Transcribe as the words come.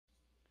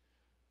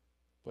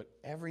But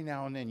every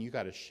now and then you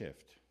got to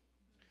shift.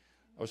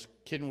 I was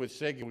kidding with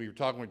Sig, and we were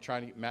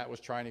talking, Matt was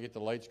trying to get the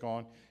lights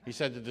going. He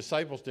said the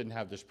disciples didn't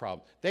have this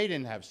problem. They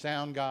didn't have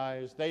sound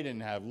guys. They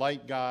didn't have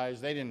light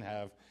guys. They didn't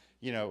have,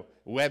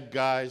 web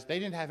guys. They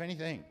didn't have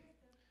anything.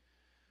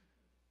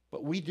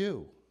 But we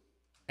do.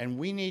 And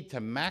we need to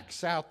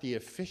max out the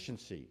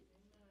efficiency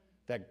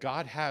that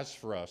God has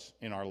for us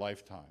in our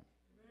lifetime.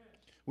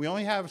 We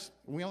only have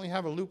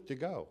a loop to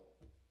go.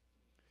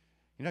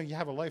 You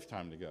have a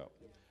lifetime to go.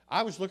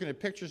 I was looking at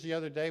pictures the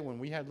other day when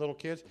we had little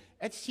kids.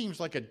 It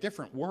seems like a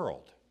different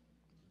world.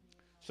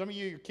 Some of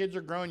you, your kids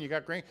are grown, you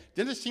got grand.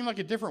 Didn't it seem like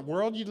a different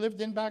world you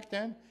lived in back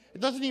then?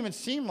 It doesn't even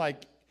seem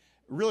like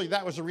really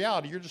that was a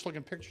reality. You're just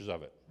looking at pictures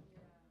of it.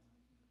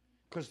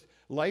 Because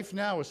life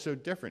now is so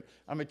different.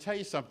 I'm going to tell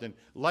you something.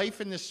 Life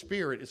in the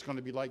Spirit is going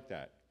to be like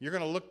that. You're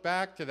going to look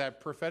back to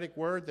that prophetic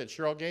word that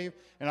Sheryl gave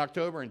in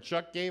October, and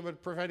Chuck gave a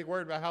prophetic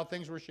word about how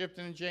things were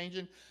shifting and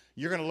changing.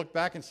 You're going to look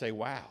back and say,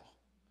 wow.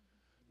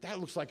 That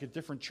looks like a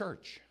different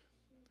church.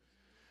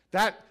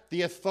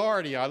 The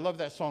authority, I love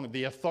that song,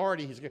 the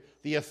authority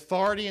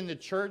in the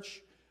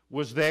church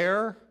was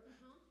there,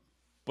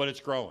 but it's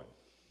growing.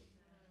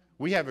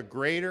 We have a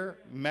greater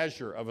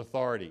measure of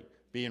authority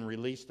being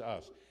released to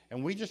us.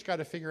 And we just got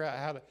to figure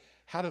out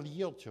how to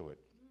yield to it,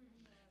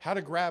 how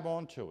to grab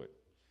onto it,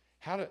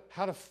 how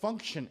to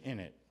function in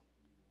it.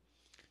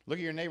 Look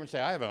at your neighbor and say,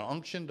 I have an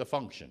unction to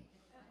function.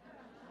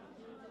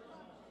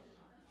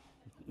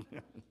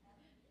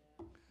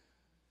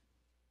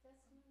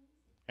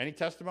 Any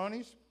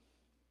testimonies?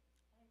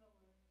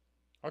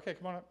 Okay,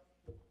 come on up.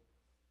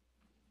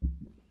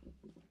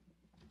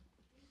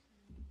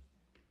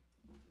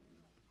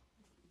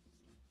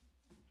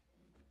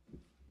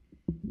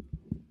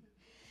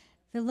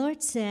 The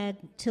Lord said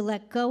to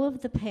let go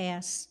of the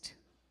past.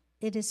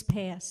 It is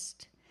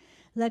past.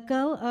 Let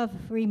go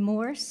of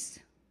remorse.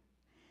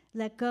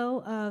 Let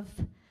go of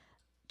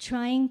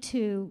trying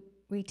to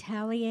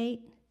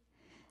retaliate.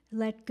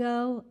 Let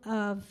go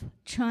of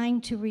trying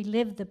to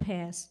relive the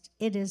past.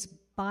 It is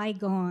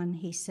bygone,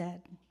 he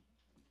said.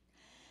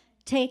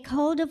 Take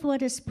hold of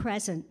what is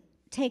present.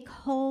 Take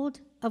hold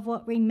of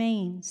what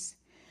remains.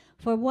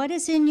 For what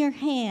is in your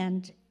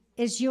hand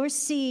is your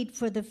seed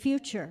for the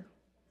future.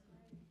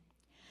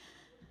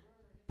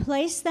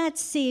 Place that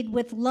seed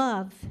with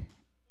love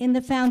in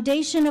the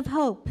foundation of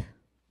hope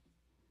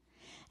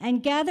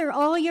and gather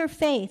all your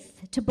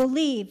faith to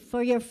believe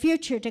for your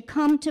future to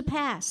come to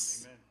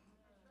pass. Amen.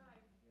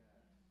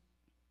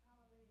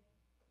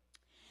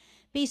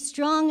 Be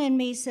strong in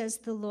me, says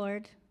the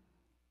Lord.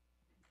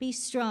 Be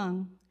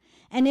strong.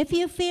 And if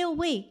you feel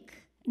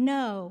weak,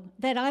 know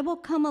that I will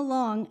come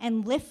along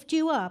and lift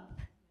you up.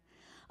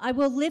 I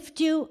will lift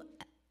you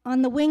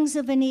on the wings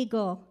of an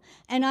eagle,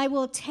 and I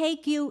will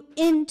take you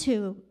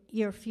into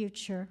your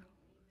future.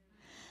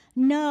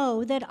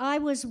 Know that I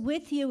was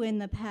with you in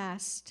the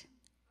past.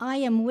 I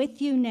am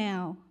with you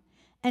now,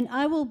 and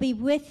I will be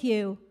with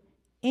you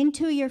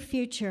into your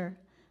future.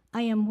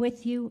 I am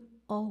with you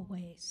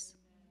always.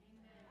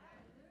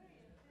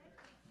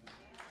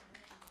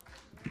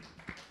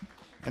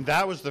 And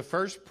that was the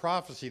first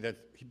prophecy that's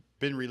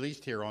been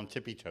released here on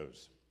Tippy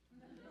Toes.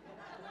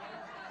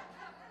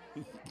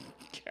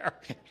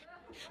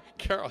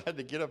 Carol had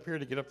to get up here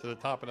to get up to the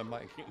top of the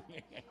mic.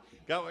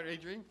 Got one,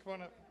 Adrienne? Come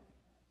on up.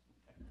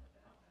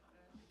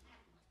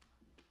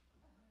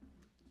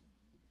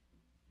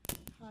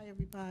 Hi,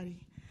 everybody.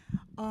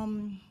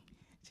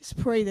 Just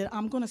pray that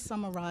I'm going to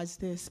summarize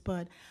this,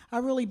 but I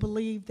really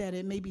believe that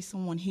it may be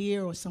someone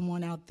here or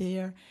someone out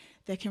there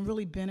that can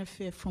really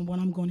benefit from what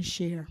I'm going to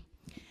share.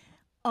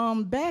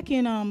 Back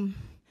in,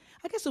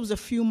 I guess it was a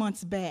few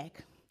months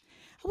back,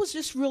 I was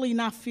just really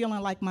not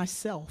feeling like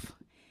myself.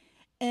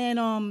 And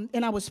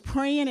I was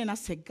praying, and I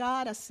said,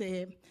 God,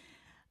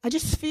 I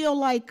just feel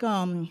like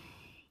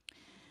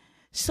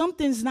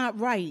something's not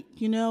right,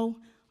 you know.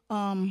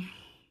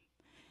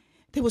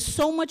 There was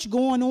so much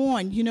going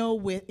on, you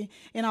know,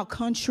 in our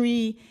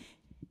country,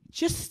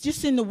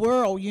 just in the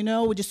world, you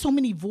know, just so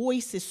many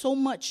voices, so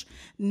much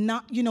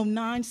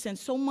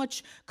nonsense, so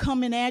much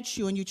coming at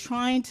you, and you're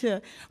trying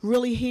to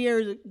really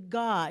hear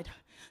God.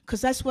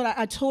 Because that's what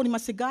I told him. I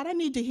said, God, I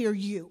need to hear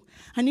you.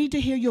 I need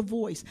to hear your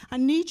voice. I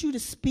need you to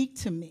speak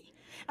to me.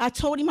 I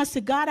told him, I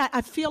said, God,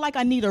 I feel like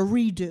I need a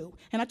redo.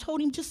 And I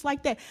told him just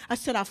like that. I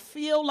said, I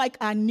feel like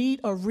I need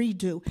a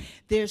redo.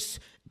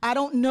 I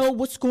don't know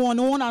what's going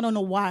on. I don't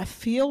know why I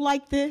feel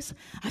like this.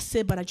 I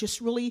said, but I just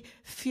really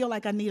feel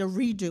like I need a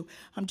redo.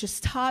 I'm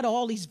just tired of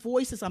all these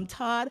voices. I'm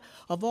tired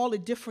of all the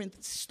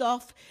different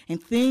stuff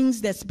and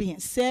things that's being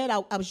said.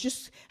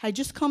 I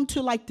just come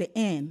to like the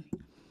end.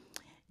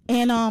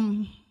 And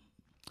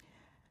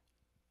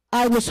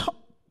I was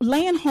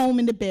laying home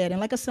in the bed, and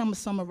like I said, I'm going to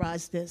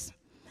summarize this.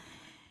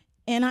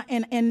 And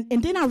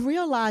then I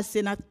realized,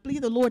 and I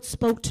believe the Lord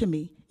spoke to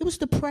me, it was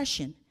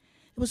depression.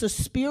 It was a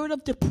spirit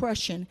of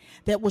depression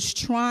that was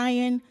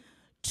trying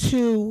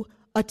to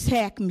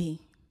attack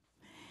me.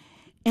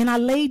 And I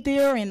laid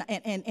there, and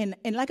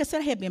like I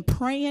said, I had been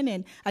praying,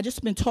 and I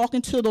just been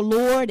talking to the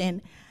Lord,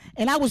 and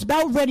And I was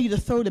about ready to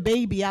throw the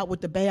baby out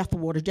with the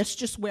bathwater. That's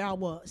just where I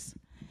was.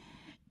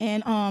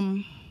 And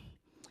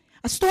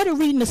I started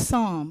reading the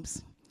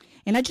Psalms.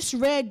 And I just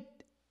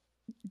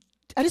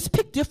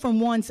picked different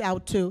ones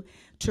out to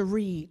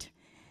read.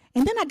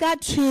 And then I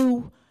got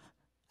to,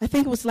 I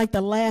think it was like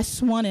the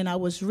last one, and I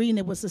was reading,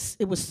 it was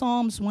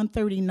Psalms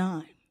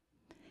 139.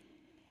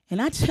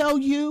 And I tell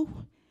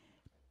you,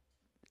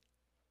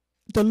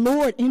 the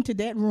Lord entered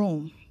that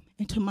room,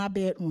 into my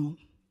bedroom.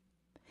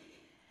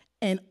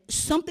 And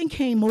something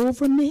came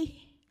over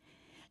me,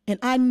 and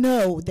I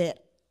know that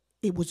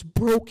it was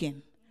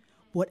broken,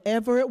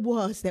 whatever it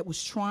was that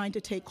was trying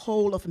to take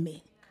hold of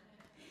me.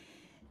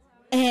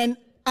 And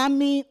I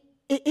mean,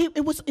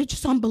 it was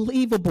just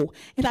unbelievable.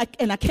 And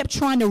I kept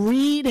trying to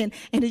read, and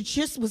it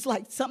just was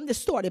like something that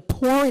started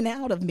pouring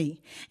out of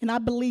me. And I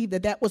believe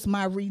that was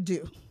my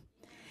redo.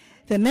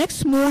 The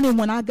next morning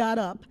when I got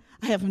up,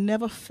 I have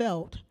never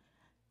felt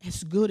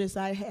as good as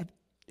I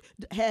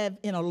have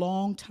in a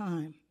long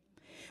time,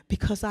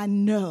 because I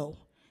know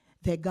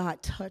that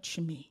God touched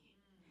me.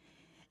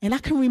 And I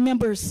can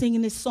remember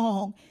singing this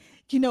song,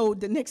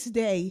 the next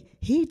day,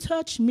 he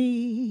touched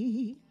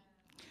me.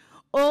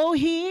 Oh,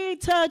 he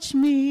touched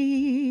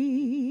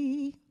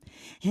me.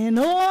 And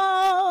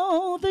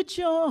all the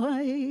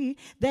joy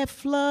that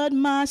flooded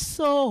my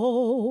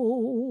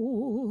soul.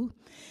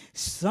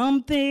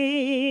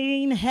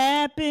 Something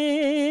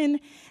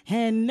happened,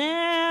 and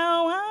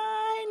now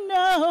I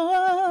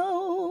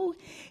know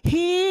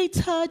he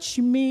touched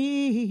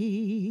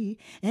me,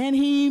 and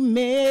he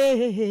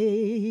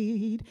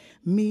made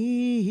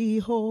me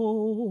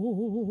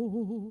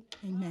whole.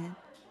 Amen.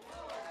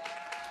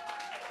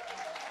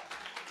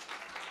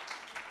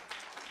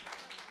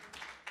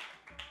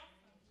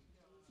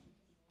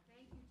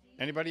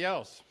 Anybody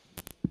else?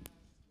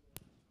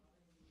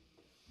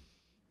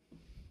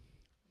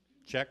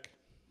 Check.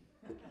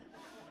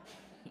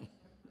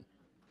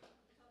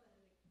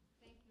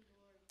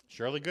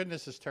 Shirley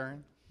Goodness's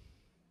turn.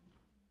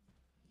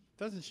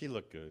 Doesn't she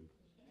look good?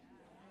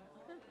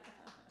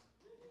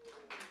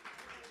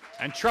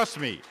 And trust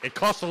me, it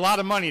costs a lot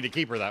of money to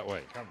keep her that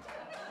way. Come on.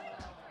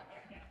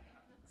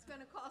 It's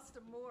going to cost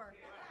them more.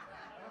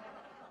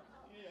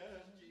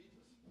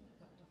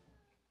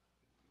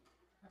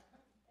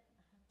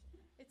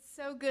 It's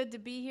so good to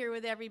be here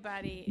with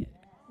everybody.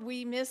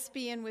 We miss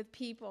being with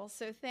people,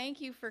 so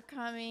thank you for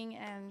coming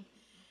and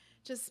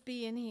just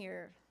being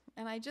here.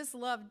 And I just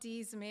love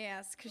Dee's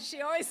mask, because she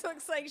always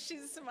looks like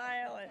she's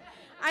smiling.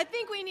 I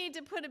think we need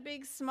to put a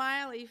big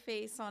smiley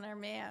face on our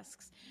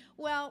masks.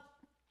 Well,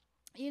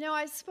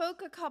 I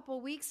spoke a couple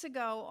weeks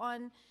ago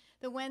on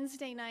the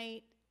Wednesday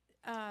night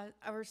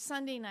or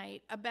Sunday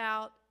night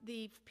about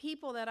the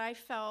people that I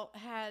felt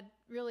had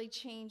really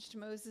changed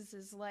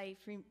Moses' life.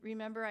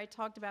 Remember, I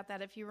talked about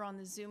that if you were on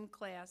the Zoom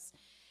class.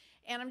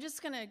 And I'm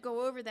just going to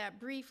go over that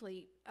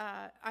briefly.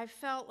 I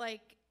felt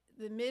like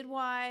the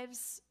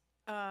midwives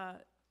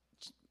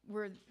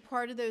were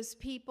part of those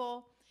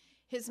people,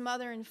 his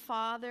mother and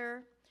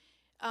father,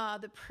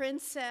 the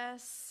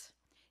princess,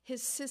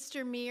 his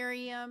sister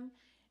Miriam,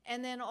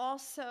 and then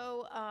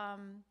also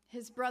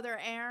his brother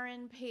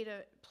Aaron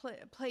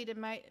played a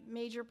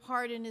major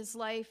part in his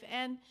life,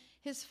 and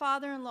his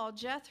father-in-law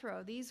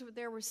Jethro.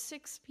 There were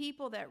 6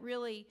 people that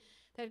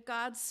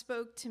God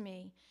spoke to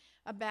me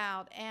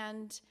about,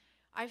 and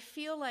I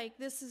feel like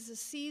this is a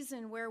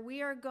season where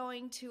we are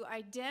going to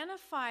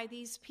identify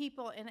these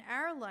people in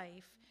our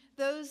life,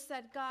 those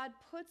that God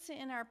puts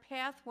in our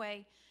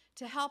pathway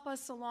to help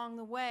us along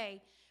the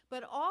way,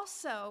 but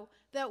also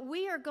that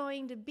we are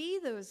going to be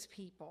those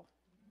people.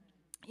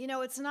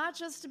 It's not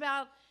just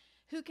about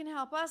who can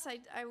help us.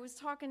 I was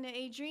talking to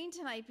Adrienne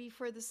tonight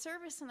before the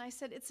service, and I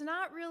said, it's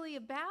not really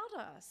about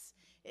us.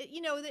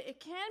 It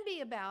can be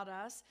about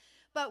us,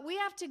 but we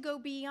have to go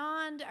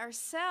beyond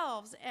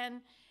ourselves and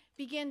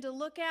begin to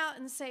look out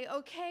and say,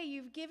 okay,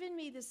 you've given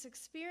me this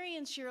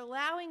experience. You're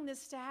allowing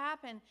this to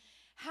happen.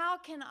 How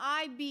can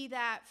I be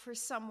that for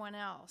someone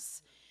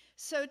else?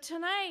 So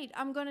tonight,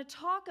 I'm going to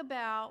talk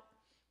about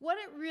what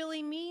it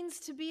really means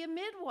to be a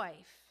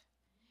midwife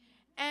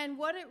and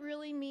what it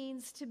really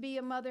means to be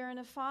a mother and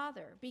a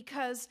father.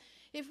 Because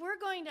if we're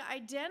going to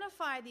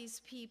identify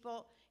these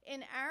people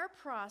in our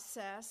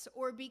process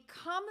or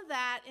become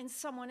that in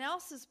someone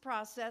else's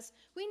process,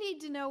 we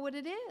need to know what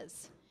it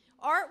is.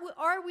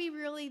 Are we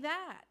really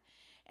that?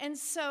 And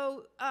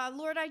so,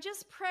 Lord, I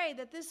just pray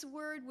that this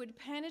word would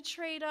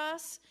penetrate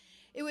us.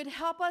 It would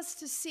help us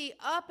to see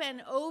up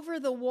and over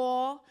the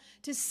wall,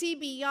 to see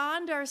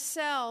beyond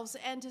ourselves,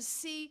 and to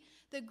see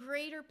the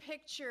greater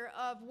picture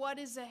of what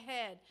is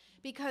ahead,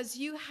 because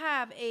you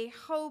have a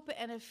hope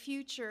and a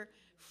future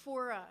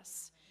for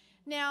us.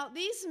 Now,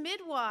 these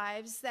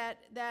midwives that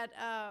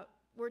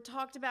were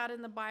talked about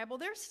in the Bible,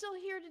 they're still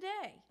here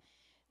today.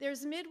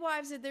 There's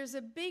midwives, there's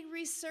a big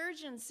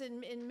resurgence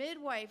in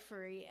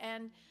midwifery,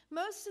 and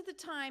most of the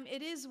time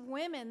it is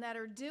women that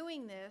are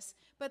doing this,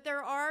 but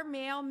there are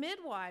male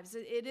midwives.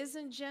 It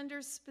isn't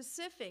gender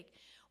specific.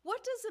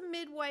 What does a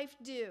midwife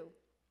do?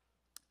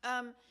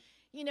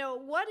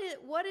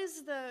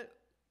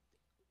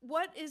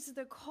 what is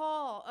the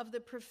call of the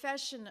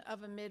profession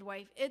of a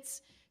midwife?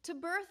 It's to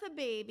birth a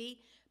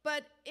baby,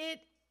 but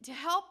to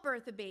help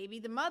birth a baby,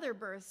 the mother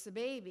births a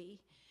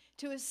baby,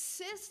 to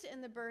assist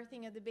in the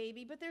birthing of the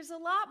baby, but there's a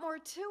lot more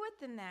to it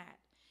than that.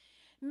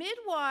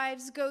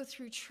 Midwives go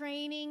through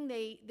training.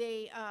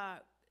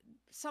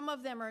 Some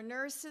of them are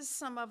nurses,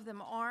 some of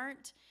them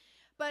aren't.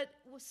 But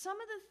some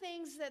of the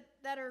things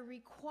that are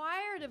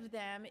required of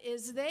them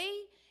is they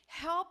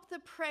help the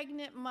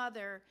pregnant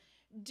mother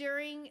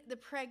during the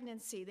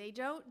pregnancy. They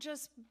don't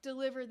just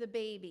deliver the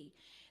baby.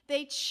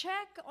 They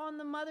check on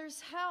the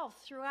mother's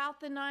health throughout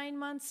the 9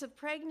 months of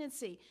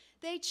pregnancy.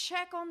 They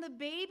check on the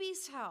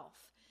baby's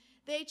health.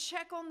 They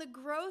check on the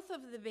growth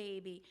of the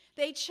baby.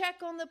 They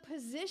check on the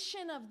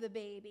position of the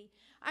baby.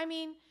 I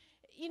mean,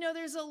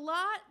 there's a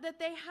lot that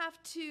they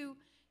have to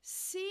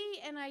see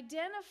and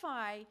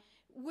identify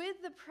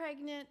with the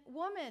pregnant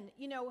woman.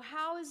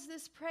 How is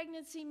this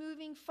pregnancy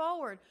moving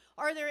forward?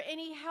 Are there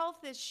any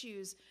health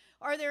issues?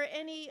 Are there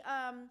any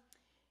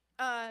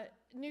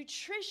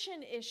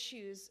nutrition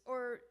issues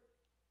or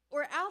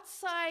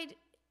outside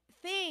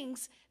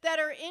things that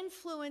are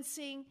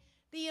influencing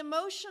the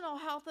emotional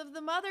health of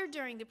the mother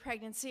during the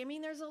pregnancy? I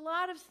mean, there's a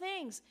lot of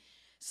things.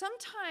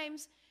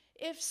 Sometimes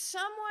if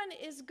someone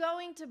is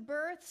going to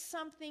birth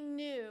something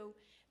new,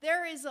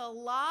 there is a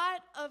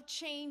lot of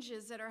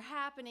changes that are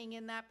happening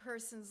in that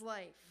person's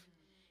life.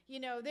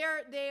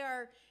 They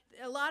are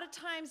a lot of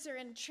times they're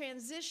in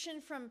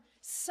transition from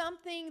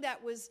something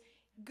that was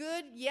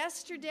good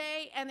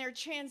yesterday, and they're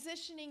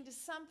transitioning into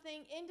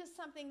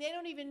something they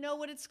don't even know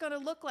what it's going to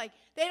look like.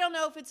 They don't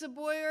know if it's a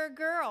boy or a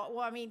girl.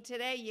 Well, I mean,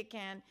 today you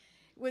can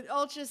with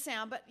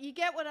ultrasound, but you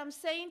get what I'm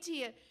saying to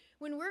you.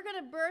 When we're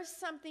going to birth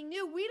something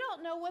new, we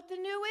don't know what the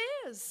new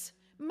is.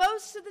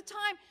 Most of the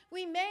time,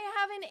 we may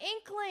have an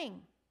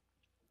inkling.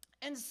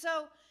 And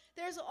so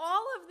there's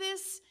all of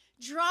this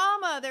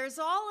drama, there's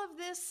all of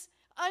this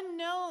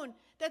unknown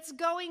that's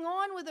going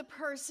on with a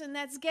person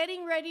that's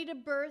getting ready to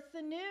birth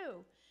the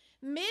new.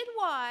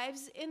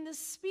 Midwives in the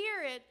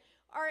spirit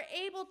are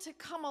able to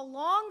come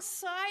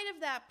alongside of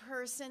that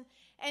person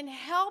and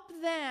help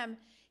them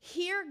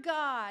hear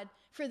God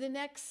for the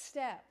next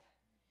step.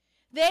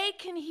 They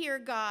can hear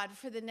God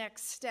for the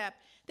next step.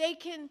 They're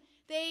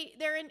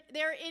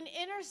in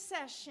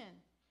intercession.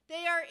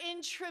 They are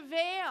in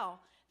travail.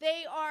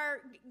 They are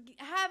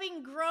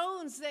having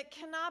groans that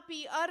cannot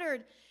be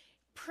uttered,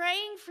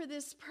 praying for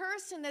this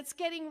person that's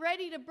getting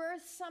ready to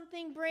birth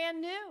something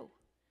brand new.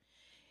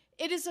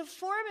 It is a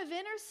form of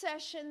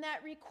intercession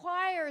that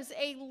requires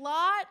a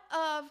lot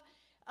of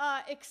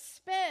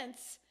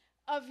expense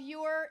of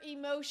your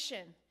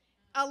emotion.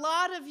 A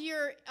lot of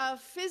your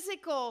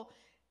physical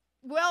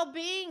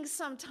well-being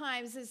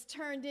sometimes is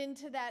turned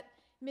into that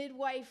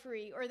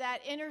midwifery or that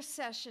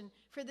intercession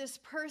for this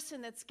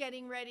person that's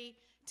getting ready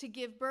to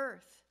give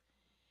birth.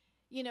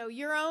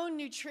 Your own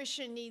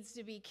nutrition needs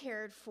to be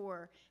cared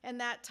for and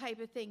that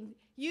type of thing.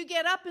 You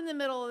get up in the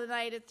middle of the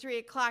night at 3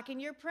 o'clock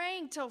and you're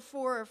praying till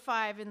 4 or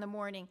 5 in the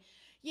morning,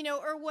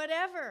 or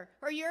whatever.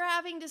 Or you're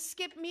having to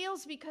skip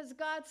meals because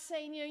God's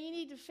saying, you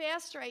need to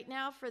fast right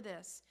now for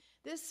this.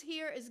 This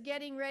here is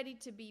getting ready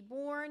to be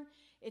born.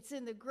 It's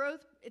in the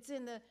growth, it's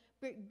in the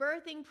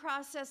birthing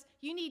process.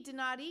 You need to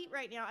not eat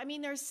right now. I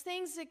mean, there's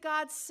things that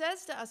God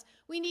says to us.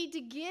 We need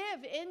to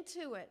give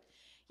into it.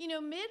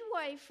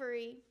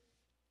 Midwifery,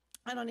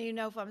 I don't even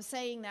know if I'm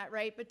saying that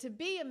right, but to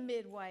be a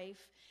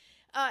midwife,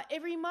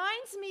 it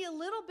reminds me a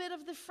little bit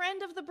of the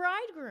friend of the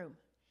bridegroom.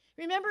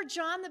 Remember,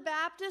 John the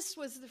Baptist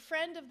was the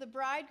friend of the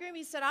bridegroom?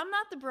 He said, I'm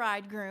not the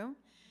bridegroom.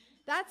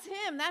 That's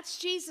him. That's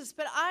Jesus,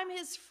 but I'm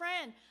his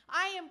friend.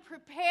 I am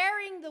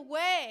preparing the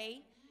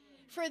way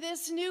for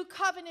this new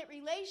covenant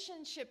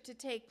relationship to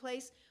take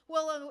place.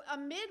 Well, a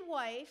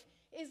midwife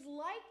is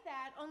like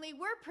that, only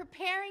we're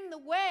preparing the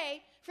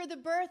way for the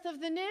birth of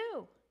the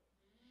new.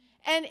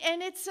 And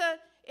it's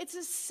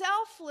a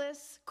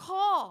selfless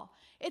call.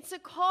 It's a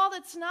call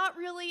that's not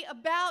really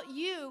about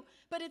you,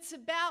 but it's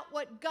about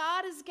what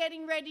God is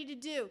getting ready to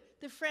do,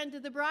 the friend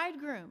of the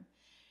bridegroom.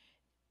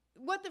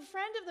 What the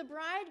friend of the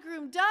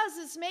bridegroom does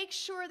is make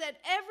sure that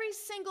every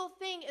single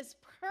thing is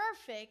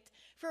perfect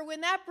for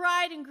when that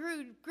bride and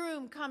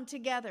groom come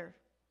together.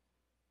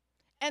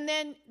 And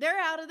then they're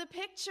out of the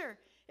picture.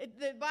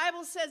 The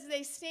Bible says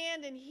they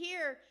stand and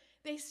hear.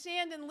 They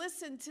stand and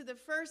listen to the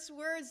first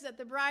words that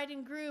the bride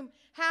and groom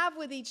have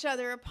with each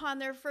other upon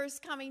their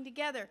first coming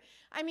together.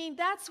 I mean,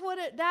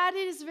 that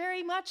is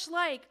very much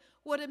like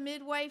what a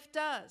midwife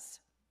does.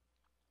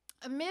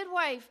 A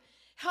midwife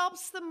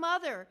helps the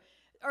mother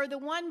or the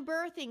one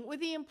birthing with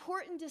the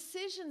important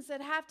decisions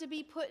that have to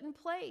be put in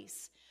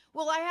place.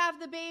 Will I have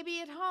the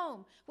baby at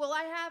home? Will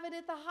I have it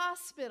at the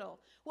hospital?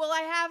 Will I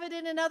have it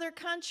in another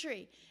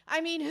country?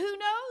 I mean, who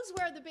knows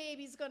where the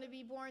baby's going to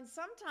be born?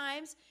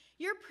 Sometimes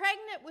you're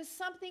pregnant with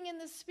something in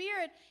the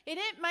spirit, and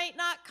it might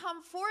not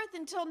come forth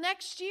until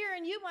next year,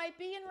 and you might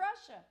be in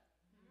Russia.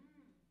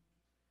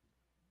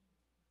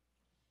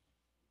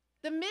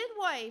 The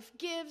midwife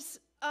gives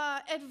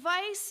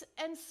advice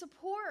and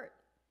support.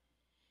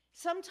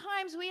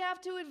 Sometimes we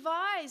have to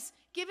advise,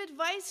 give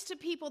advice to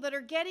people that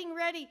are getting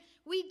ready,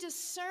 we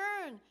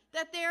discern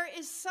that there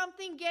is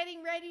something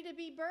getting ready to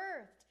be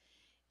birthed.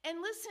 And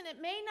listen,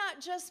 it may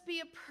not just be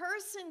a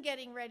person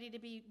getting ready to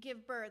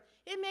give birth.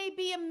 It may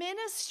be a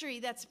ministry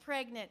that's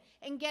pregnant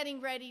and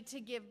getting ready to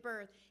give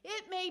birth.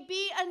 It may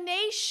be a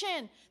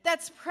nation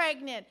that's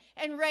pregnant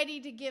and ready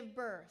to give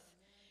birth.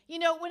 You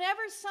know,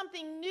 whenever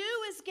something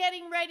new is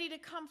getting ready to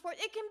come forth,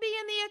 it can be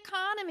in the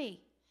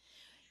economy.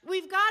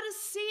 We've got to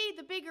see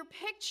the bigger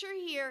picture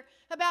here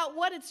about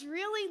what it's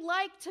really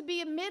like to be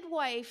a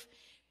midwife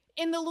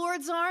in the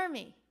Lord's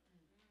army.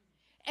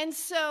 And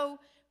so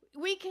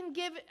we can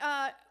give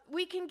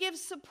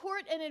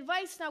support and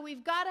advice. Now,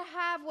 we've got to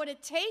have what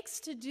it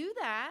takes to do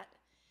that.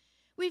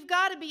 We've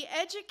got to be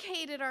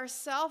educated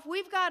ourselves.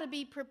 We've got to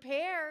be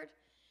prepared.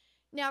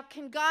 Now,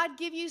 can God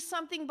give you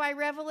something by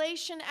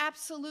revelation?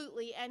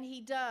 Absolutely, and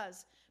he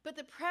does. But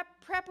the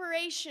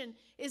preparation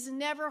is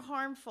never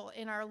harmful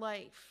in our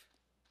life.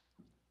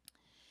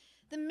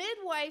 The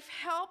midwife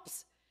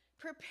helps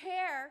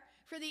prepare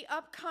for the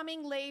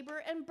upcoming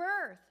labor and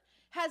birth.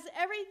 Has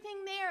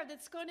everything there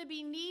that's going to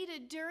be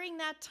needed during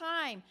that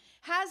time.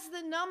 Has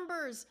the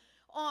numbers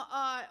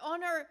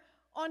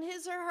on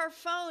his or her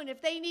phone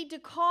if they need to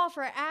call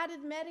for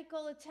added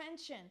medical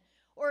attention,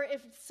 or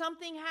if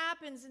something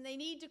happens and they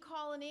need to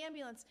call an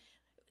ambulance.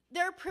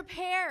 They're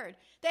prepared.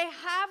 They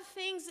have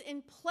things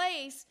in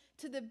place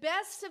to the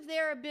best of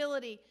their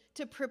ability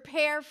to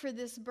prepare for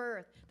this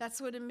birth. That's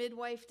what a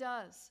midwife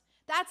does.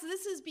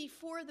 This is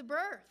before the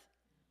birth.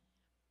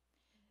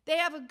 They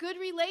have a good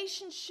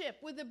relationship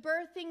with the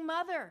birthing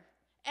mother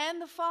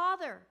and the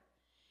father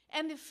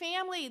and the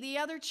family, the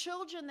other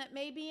children that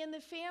may be in the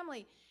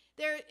family.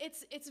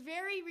 It's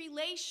very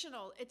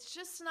relational. It's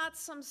just not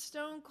some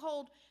stone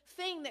cold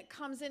thing that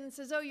comes in and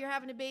says, oh, you're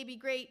having a baby,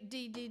 great,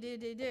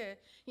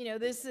 you know,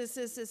 this,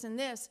 and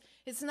this.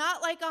 It's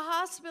not like a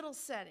hospital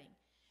setting.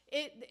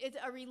 It's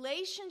a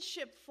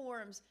relationship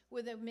forms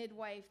with a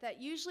midwife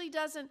that usually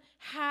doesn't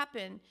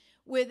happen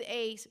with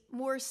a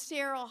more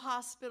sterile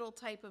hospital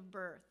type of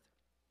birth.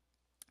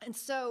 And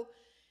so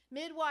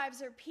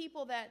midwives are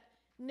people that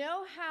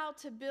know how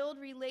to build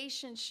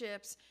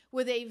relationships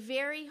with a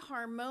very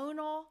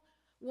hormonal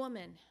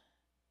woman.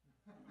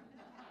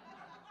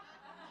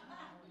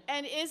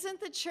 And isn't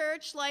the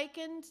church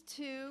likened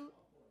to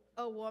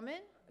a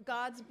woman,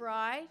 God's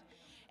bride?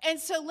 And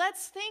so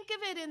let's think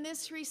of it in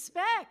this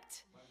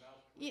respect.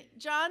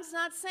 John's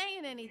not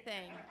saying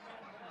anything.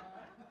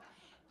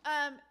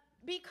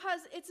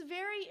 Because it's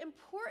very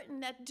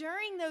important that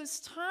during those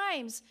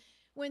times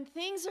when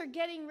things are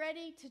getting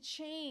ready to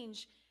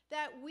change,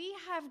 that we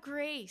have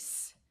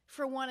grace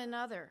for one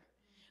another.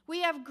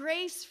 We have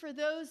grace for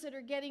those that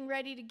are getting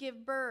ready to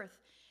give birth.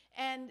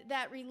 And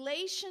that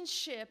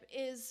relationship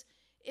is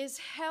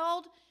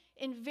held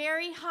in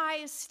very high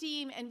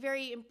esteem and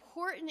very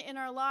important in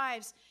our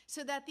lives,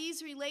 so that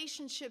these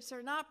relationships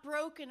are not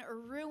broken or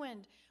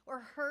ruined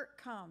or hurt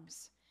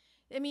comes.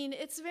 I mean,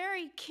 it's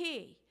very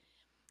key.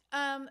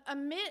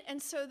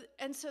 And so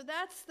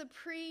that's the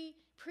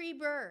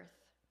pre-birth.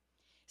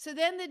 So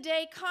then the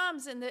day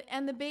comes and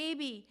the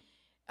baby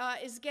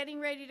is getting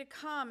ready to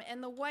come,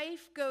 and the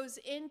wife goes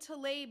into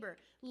labor.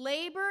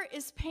 Labor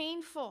is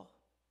painful.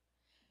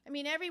 I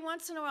mean, every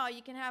once in a while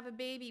you can have a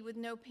baby with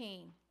no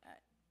pain.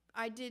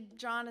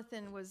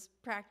 Jonathan was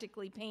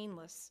practically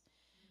painless.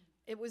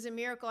 It was a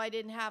miracle I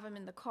didn't have him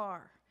in the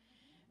car.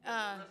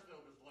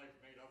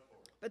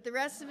 But the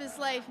rest of his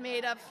life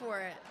made up for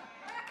it.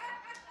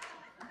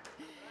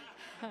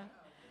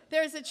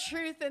 There's a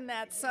truth in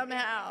that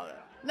somehow.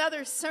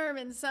 Another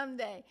sermon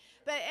someday.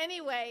 But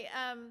anyway,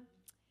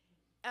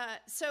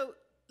 so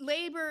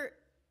labor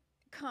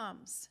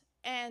comes,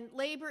 and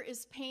labor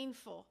is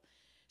painful.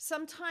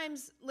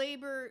 Sometimes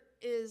labor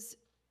is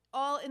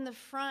all in the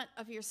front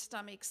of your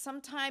stomach.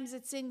 Sometimes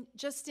it's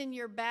just in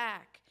your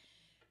back.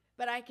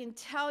 But I can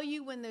tell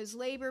you, when those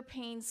labor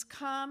pains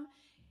come,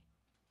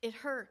 it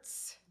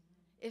hurts.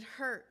 It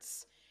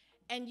hurts.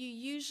 And you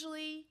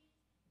usually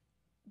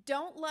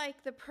don't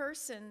like the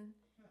person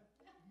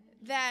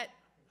that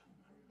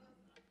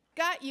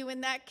got you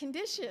in that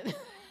condition.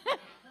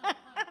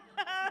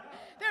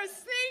 There's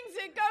things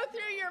that go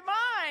through your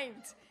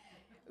mind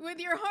with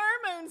your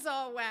hormones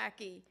all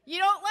wacky. You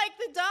don't like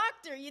the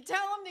doctor. You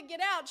tell him to get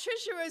out.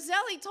 Trisha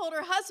Roselli told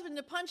her husband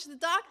to punch the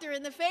doctor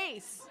in the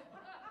face.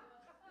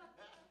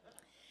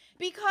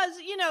 Because,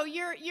 you know,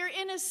 you're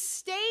in a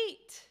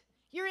state.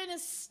 You're in a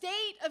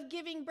state of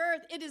giving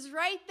birth. It is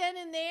right then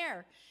and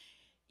there.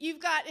 You've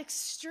got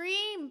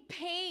extreme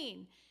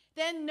pain,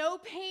 then no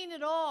pain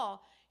at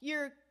all.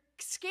 You're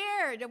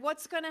scared of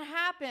what's going to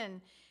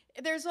happen.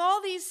 There's all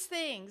these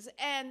things,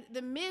 and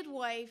the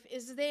midwife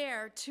is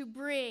there to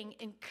bring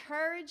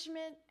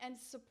encouragement and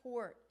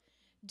support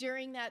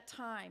during that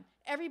time.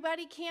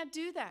 Everybody can't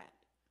do that.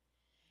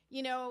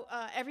 You know,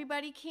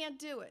 everybody can't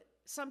do it.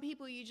 Some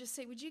people you just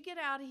say, would you get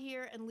out of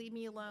here and leave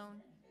me alone?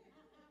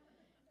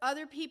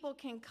 Other people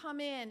can come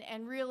in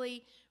and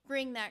really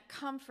bring that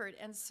comfort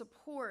and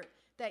support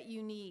that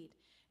you need.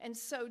 And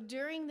so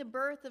during the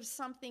birth of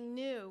something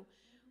new,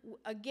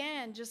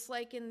 again, just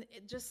like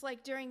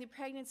during the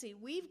pregnancy,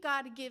 we've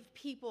got to give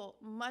people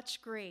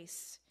much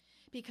grace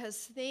because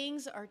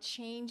things are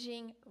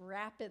changing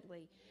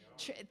rapidly.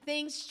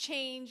 Things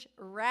change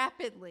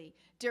rapidly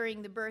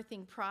during the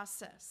birthing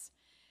process.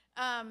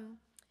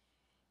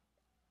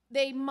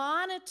 They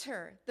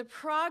monitor the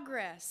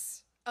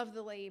progress of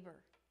the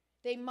labor.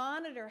 They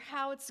monitor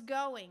how it's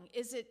going.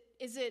 Is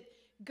it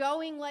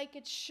going like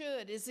it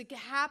should? Is it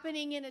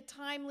happening in a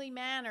timely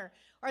manner?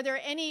 Are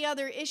there any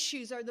other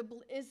issues?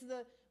 Is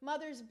the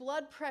mother's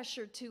blood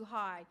pressure too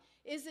high?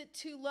 Is it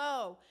too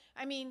low?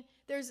 I mean,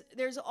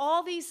 there's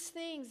all these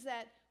things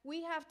that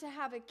we have to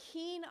have a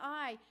keen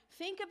eye.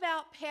 Think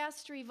about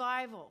past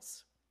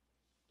revivals.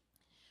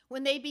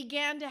 When they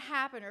began to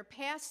happen, or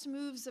past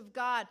moves of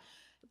God,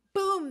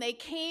 boom, they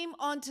came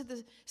onto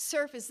the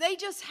surface. They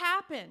just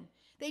happen.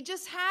 They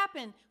just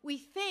happen, we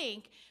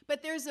think,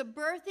 but there's a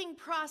birthing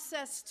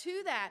process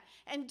to that.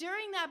 And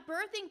during that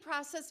birthing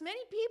process, many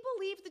people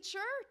leave the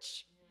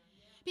church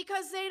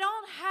because they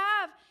don't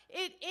have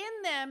it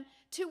in them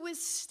to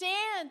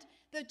withstand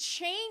the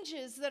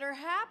changes that are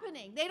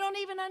happening. They don't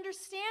even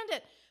understand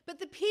it. But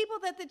the people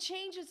that the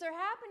changes are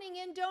happening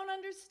in don't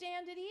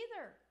understand it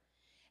either.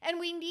 And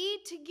we need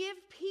to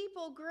give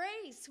people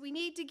grace. We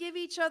need to give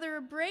each other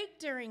a break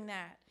during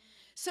that.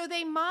 So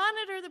they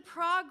monitor the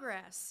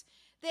progress.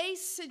 They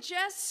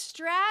suggest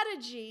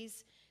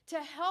strategies to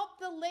help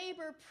the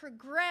labor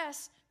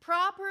progress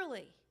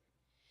properly.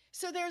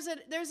 So there's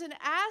an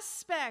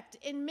aspect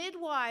in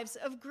midwives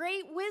of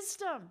great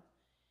wisdom.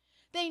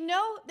 They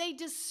know, they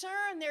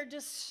discern, they're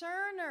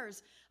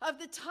discerners of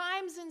the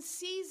times and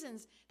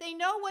seasons. They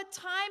know what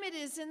time it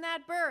is in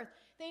that birth.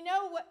 They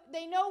know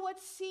what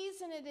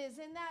season it is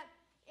in that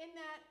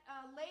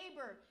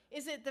labor.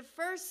 Is it the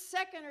first,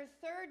 second, or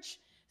third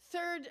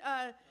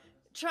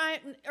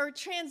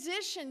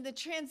transition? The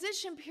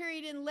transition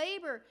period in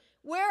labor.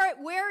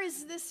 Where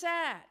is this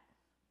at?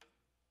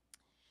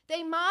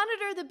 They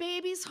monitor the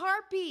baby's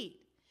heartbeat.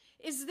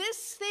 Is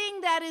this thing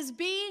that is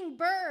being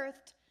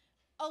birthed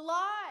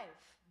alive?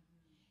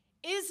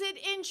 Is it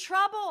in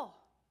trouble?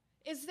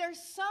 Is there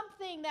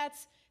something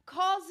that's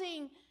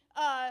causing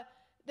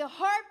the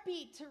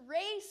heartbeat to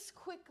race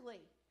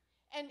quickly?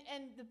 And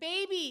the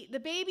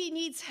baby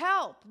needs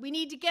help. We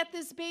need to get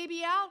this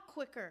baby out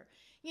quicker.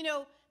 You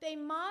know, they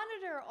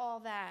monitor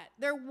all that.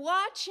 They're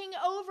watching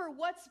over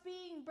what's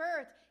being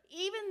birthed,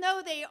 even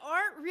though they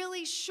aren't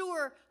really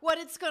sure what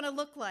it's going to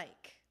look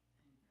like.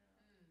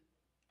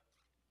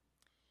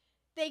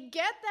 They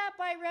get that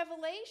by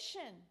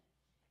revelation.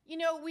 You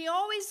know, we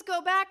always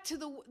go back to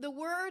the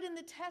word and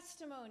the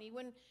testimony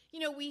when, you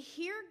know, we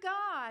hear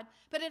God,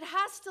 but it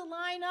has to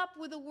line up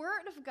with the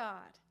word of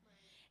God.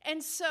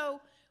 And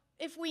so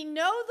if we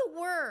know the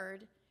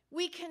word,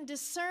 we can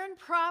discern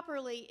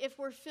properly if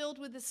we're filled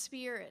with the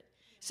Spirit.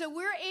 So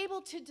we're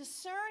able to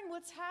discern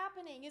what's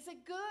happening. Is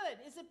it good?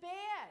 Is it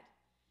bad?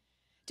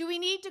 Do we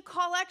need to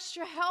call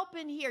extra help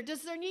in here?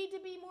 Does there need to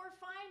be more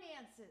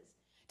finances?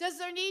 Does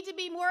there need to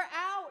be more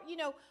out? You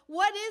know,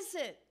 what is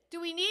it? Do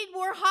we need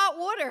more hot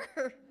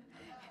water?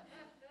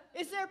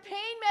 Is there pain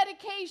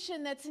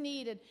medication that's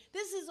needed?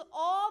 This is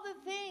all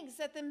the things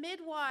that the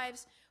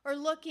midwives are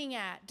looking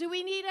at. Do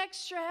we need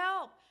extra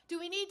help? Do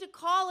we need to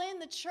call in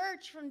the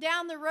church from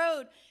down the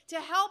road to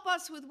help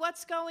us with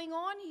what's going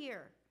on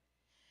here?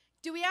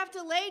 Do we have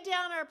to lay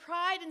down our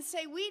pride and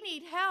say, we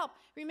need help?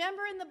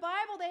 Remember in the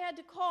Bible, they had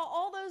to call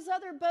all those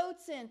other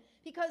boats in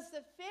because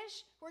the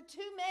fish were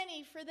too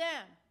many for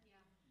them.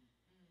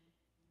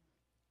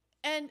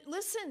 And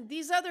listen,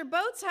 these other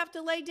boats have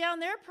to lay down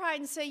their pride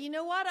and say, you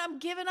know what, I'm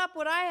giving up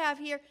what I have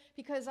here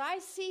because I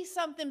see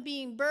something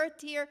being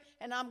birthed here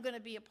and I'm going to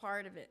be a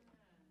part of it.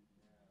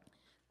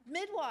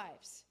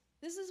 Midwives.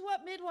 This is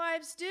what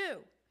midwives do.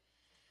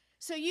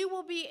 So you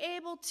will be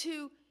able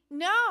to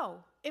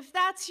know if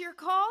that's your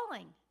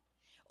calling.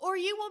 Or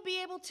you will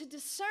be able to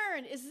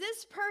discern, is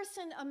this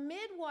person a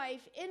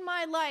midwife in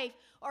my life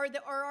or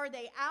are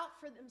they out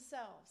for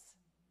themselves?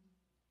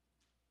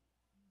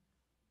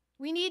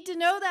 We need to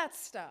know that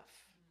stuff.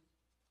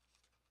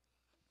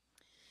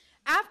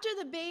 After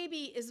the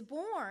baby is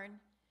born,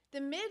 the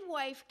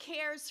midwife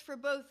cares for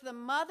both the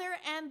mother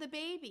and the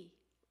baby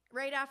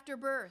right after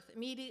birth,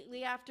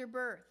 immediately after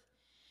birth.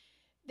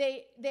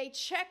 They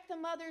check the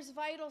mother's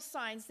vital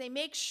signs. They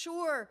make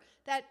sure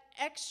that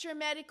extra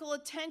medical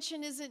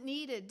attention isn't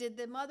needed. Did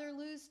the mother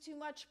lose too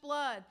much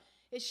blood?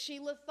 Is she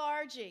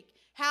lethargic?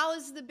 How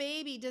is the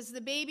baby? Does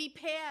the baby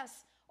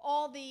pass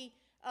all the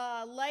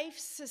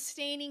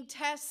life-sustaining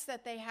tests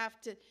that they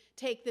have to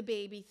take the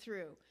baby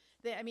through?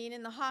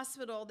 In the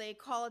hospital, they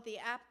call it the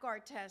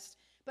APGAR test.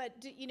 But,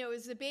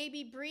 is the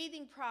baby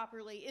breathing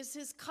properly? Is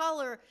his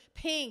color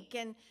pink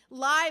and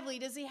lively?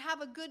 Does he have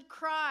a good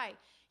cry?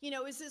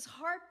 Is his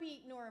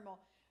heartbeat normal?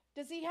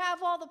 Does he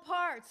have all the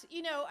parts?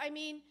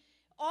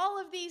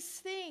 All of these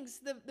things,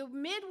 the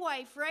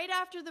midwife right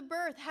after the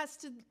birth has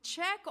to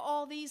check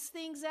all these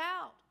things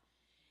out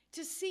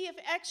to see if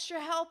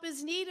extra help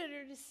is needed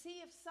or to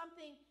see if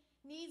something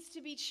needs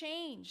to be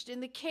changed in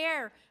the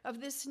care of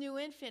this new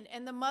infant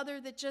and the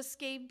mother that just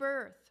gave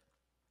birth.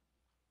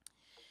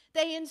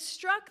 They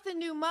instruct the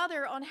new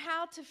mother on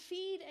how to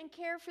feed and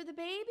care for the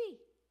baby.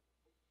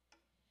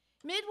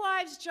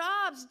 Midwives'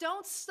 jobs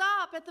don't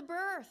stop at the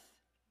birth.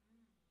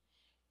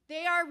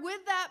 They are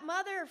with that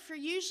mother for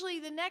usually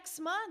the next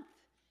month,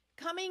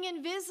 coming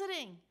and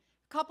visiting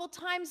a couple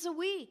times a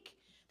week.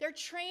 They're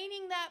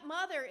training that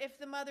mother, if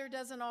the mother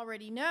doesn't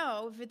already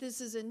know, if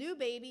this is a new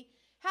baby,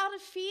 how to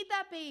feed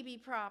that baby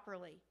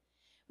properly.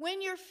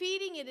 When you're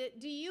feeding it,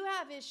 do you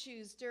have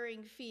issues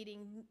during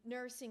feeding,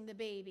 nursing the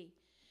baby?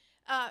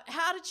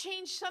 How to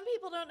change, some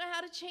people don't know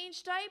how to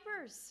change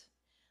diapers.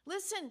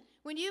 Listen,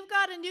 when you've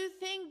got a new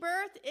thing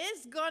birth,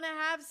 it's going to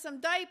have some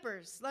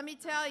diapers, let me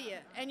tell you.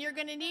 And you're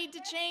going to need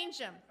to change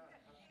them.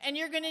 And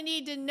you're going to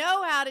need to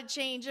know how to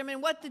change them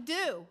and what to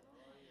do.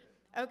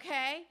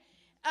 Okay?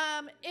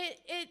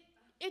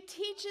 It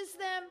teaches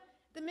them,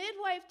 the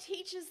midwife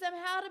teaches them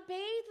how to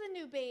bathe the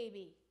new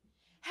baby,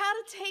 how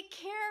to take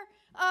care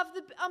of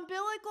the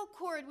umbilical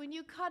cord when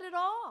you cut it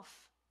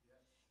off.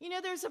 You know,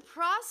 there's a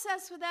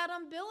process with that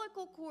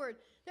umbilical cord.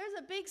 There's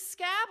a big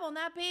scab on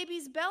that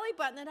baby's belly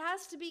button that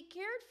has to be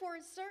cared for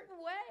a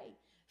certain way.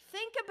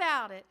 Think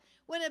about it.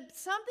 When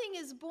something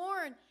is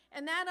born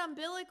and that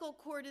umbilical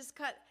cord is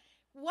cut,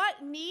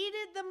 what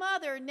needed the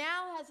mother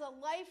now has a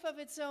life of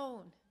its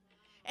own.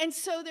 And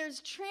so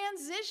there's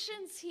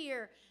transitions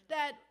here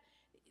that,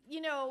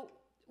 you know,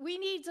 we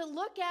need to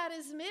look at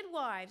as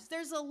midwives.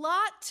 There's a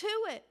lot to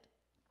it.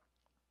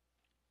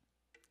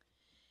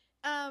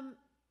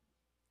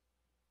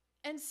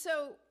 And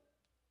so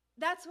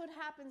that's what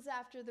happens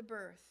after the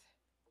birth.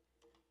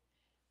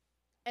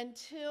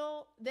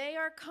 Until they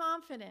are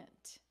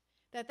confident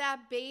that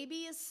that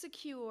baby is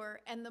secure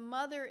and the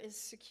mother is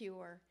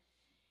secure,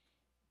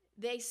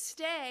 they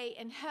stay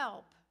and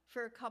help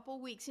for a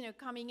couple weeks, you know,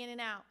 coming in and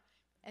out,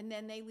 and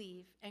then they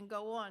leave and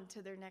go on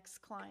to their next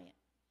client.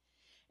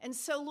 And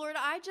so, Lord,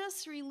 I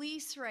just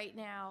release right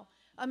now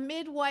a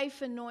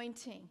midwife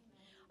anointing.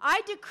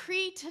 I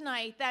decree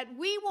tonight that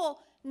we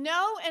will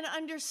know and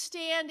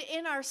understand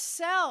in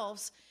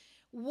ourselves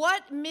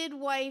what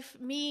midwife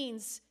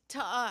means to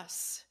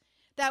us.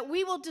 That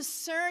we will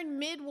discern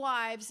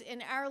midwives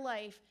in our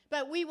life,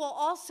 but we will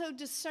also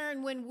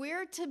discern when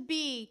we're to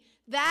be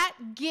that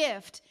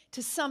gift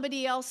to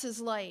somebody else's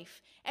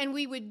life. And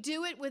we would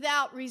do it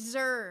without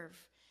reserve.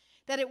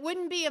 That it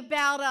wouldn't be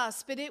about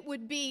us, but it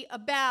would be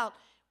about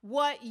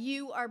what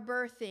you are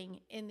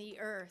birthing in the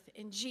earth.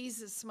 In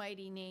Jesus'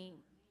 mighty name.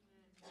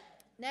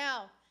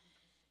 Now,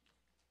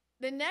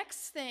 the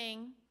next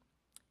thing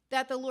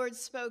that the Lord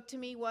spoke to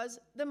me was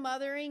the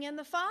mothering and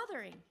the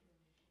fathering.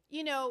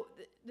 You know,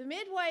 the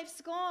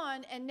midwife's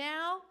gone, and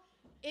now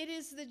it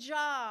is the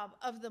job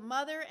of the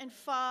mother and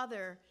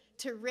father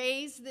to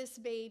raise this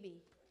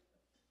baby.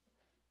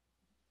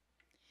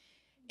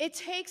 It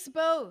takes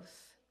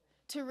both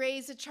to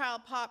raise a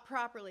child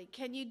properly.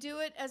 Can you do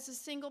it as a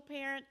single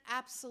parent?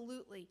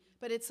 Absolutely,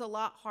 but it's a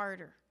lot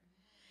harder.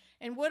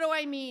 And what do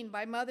I mean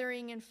by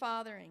mothering and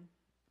fathering?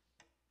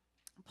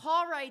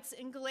 Paul writes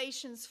in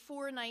Galatians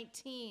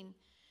 4:19,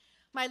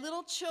 "My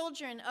little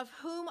children, of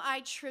whom I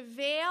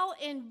travail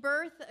in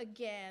birth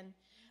again,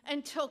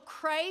 until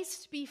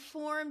Christ be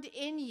formed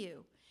in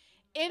you."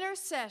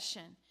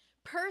 Intercession,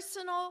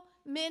 personal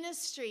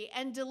ministry,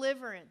 and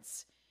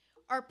deliverance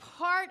are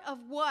part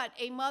of what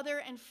a mother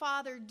and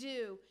father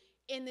do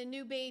in the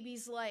new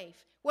baby's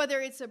life. Whether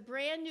it's a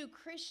brand new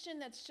Christian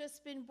that's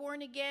just been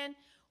born again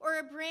or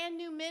a brand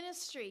new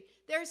ministry,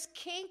 there's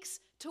kinks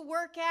to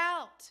work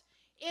out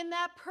in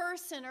that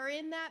person or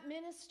in that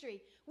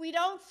ministry. We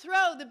don't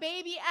throw the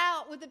baby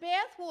out with the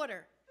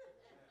bathwater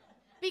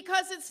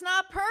because it's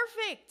not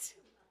perfect.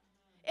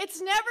 It's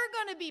never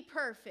going to be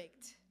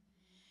perfect.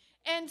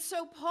 And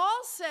so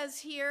Paul says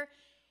here,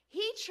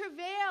 he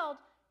travailed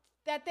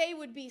that they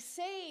would be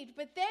saved,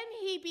 but then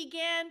he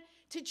began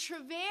to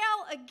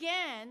travail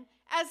again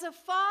as a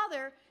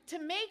father to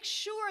make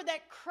sure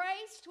that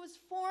Christ was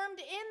formed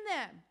in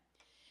them.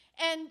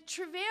 And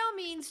travail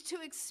means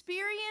to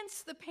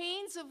experience the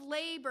pains of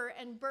labor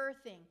and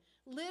birthing,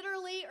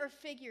 literally or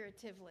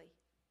figuratively,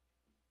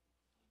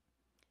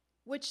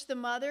 which the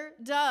mother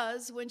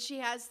does when she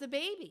has the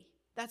baby.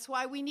 That's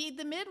why we need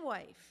the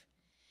midwife.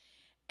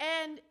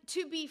 And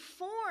to be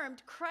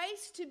formed,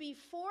 Christ to be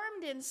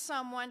formed in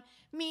someone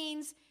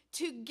means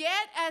to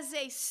get as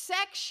a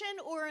section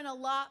or an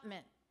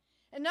allotment.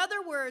 In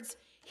other words,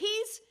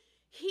 he's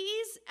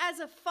as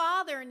a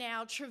father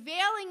now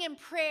travailing in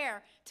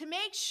prayer to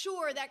make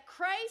sure that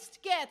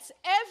Christ gets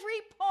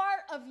every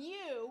part of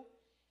you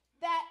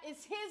that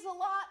is his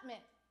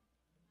allotment.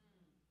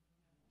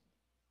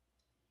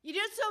 You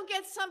just don't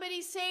get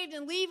somebody saved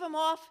and leave them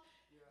off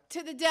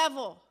to the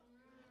devil.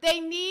 They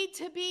need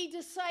to be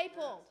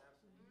discipled.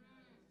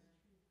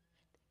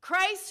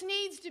 Christ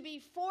needs to be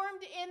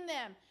formed in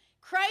them.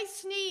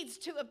 Christ needs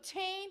to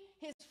obtain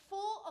his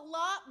full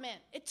allotment.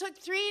 It took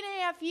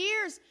 3.5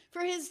 years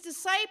for his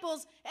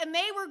disciples, and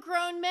they were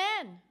grown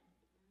men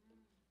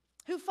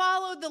who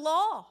followed the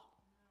law.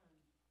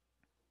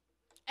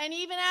 And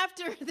even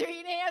after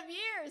 3.5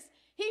 years,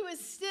 he was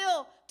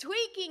still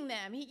tweaking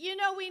them.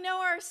 We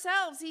know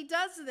ourselves. He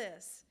does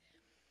this.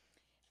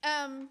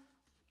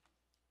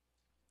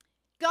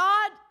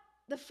 God,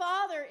 the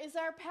Father, is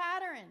our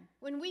pattern.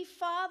 When we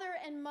father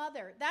and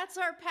mother, that's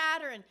our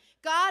pattern.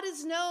 God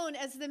is known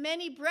as the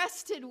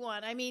many-breasted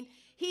one. I mean,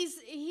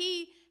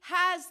 he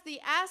has the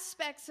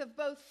aspects of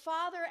both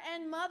father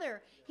and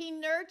mother. He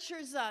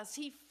nurtures us.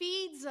 He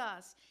feeds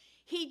us.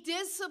 He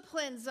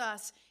disciplines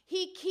us.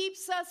 He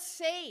keeps us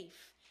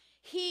safe.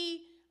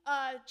 He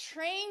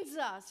trains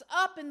us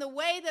up in the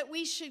way that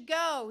we should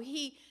go.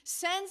 He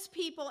sends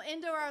people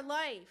into our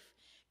life.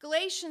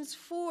 Galatians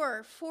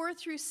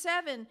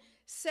 4:4-7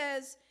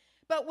 says,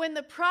 "But when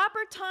the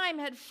proper time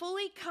had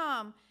fully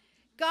come,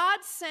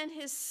 God sent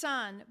his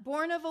Son,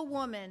 born of a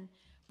woman,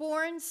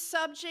 born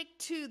subject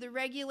to the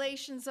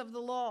regulations of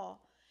the law,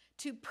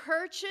 to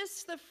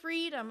purchase the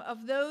freedom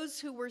of those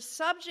who were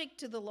subject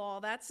to the law,"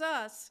 that's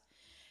us,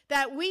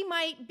 "that we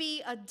might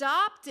be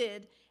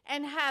adopted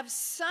and have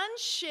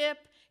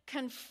sonship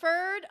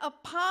conferred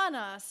upon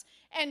us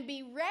and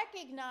be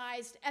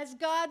recognized as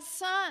God's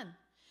son."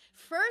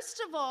 First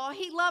of all,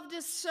 he loved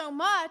us so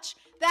much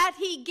that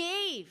he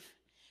gave.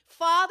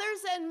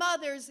 Fathers and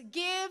mothers,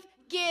 give,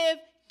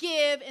 give,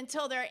 give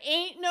until there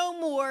ain't no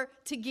more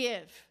to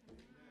give.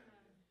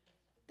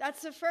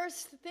 That's the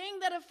first thing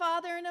that a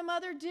father and a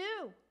mother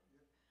do.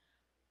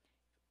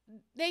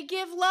 They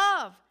give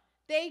love.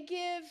 They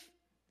give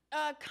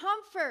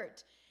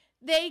comfort.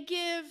 They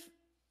give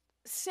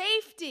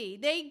safety.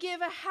 They give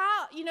a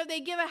house.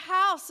 They give a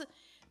house.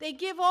 They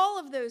give all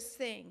of those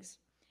things.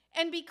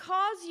 And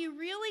because you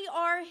really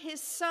are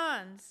his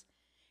sons,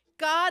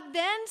 God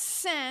then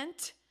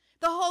sent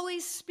the Holy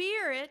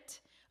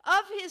Spirit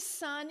of his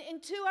Son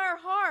into our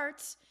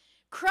hearts,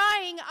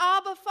 crying,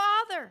 "Abba,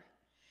 Father."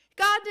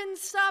 God didn't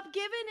stop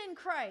giving in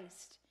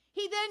Christ.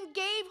 He then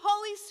gave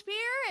Holy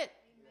Spirit.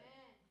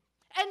 Amen.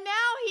 And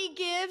now he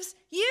gives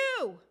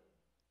you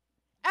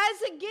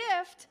as a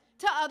gift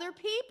to other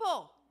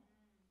people.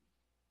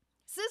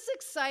 Is this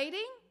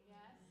exciting?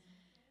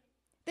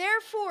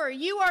 "Therefore,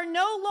 you are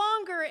no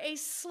longer a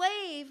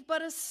slave,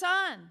 but a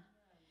son.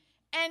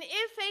 And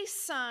if a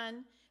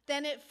son,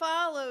 then it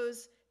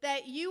follows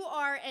that you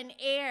are an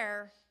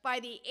heir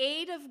by the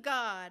aid of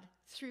God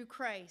through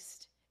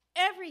Christ."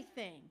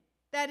 Everything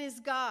that is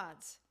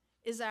God's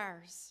is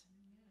ours.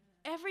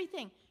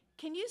 Everything.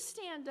 Can you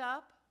stand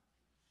up?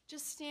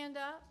 Just stand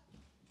up.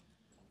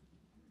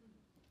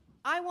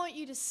 I want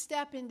you to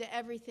step into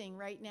everything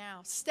right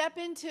now. Step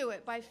into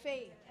it by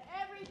faith.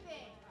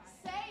 Everything.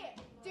 Say it.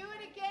 Do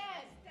it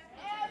again.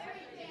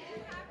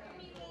 Everything.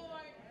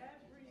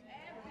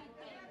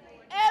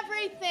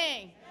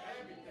 Everything.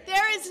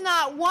 There is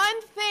not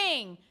one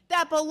thing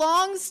that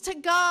belongs to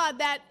God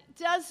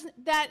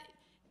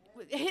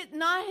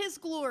not his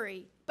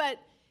glory,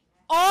 but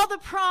all the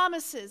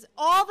promises,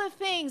 all the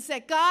things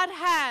that God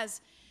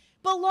has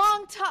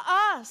belong to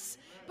us.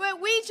 But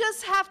we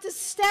just have to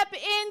step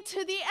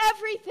into the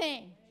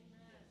everything.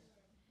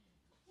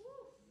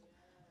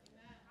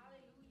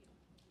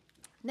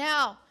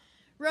 Now,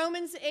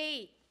 Romans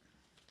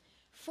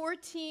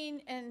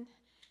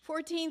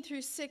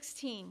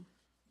 8:14-16.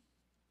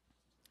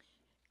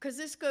 Because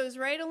this goes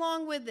right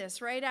along with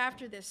this, right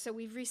after this. So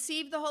we've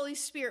received the Holy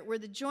Spirit. We're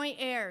the joint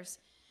heirs.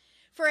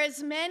 "For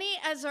as many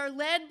as are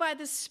led by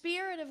the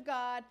Spirit of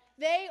God,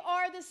 they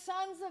are the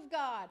sons of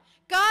God."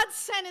 God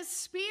sent his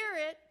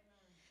Spirit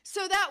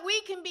so that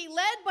we can be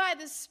led by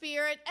the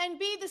Spirit and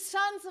be the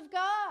sons of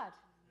God.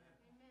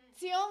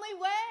 It's the only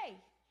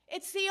way.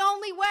 It's the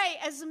only way.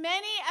 As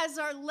many as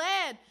are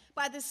led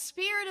by the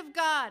Spirit of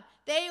God,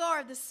 they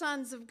are the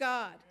sons of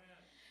God.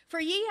 "For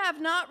ye have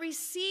not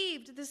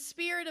received the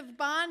spirit of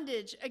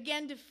bondage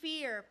again to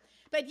fear,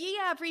 but ye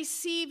have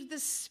received the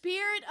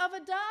Spirit of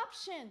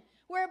adoption,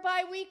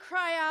 whereby we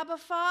cry, Abba,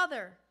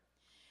 Father.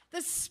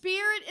 The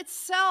Spirit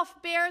itself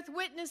beareth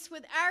witness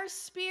with our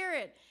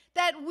spirit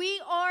that we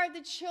are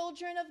the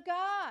children of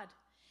God.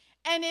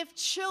 And if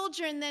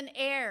children, then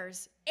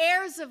heirs,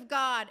 heirs of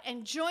God,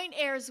 and joint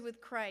heirs with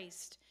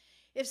Christ,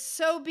 if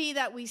so be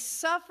that we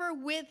suffer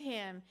with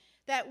him,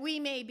 that we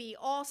may be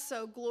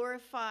also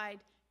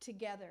glorified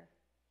together."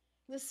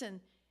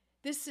 Listen,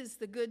 this is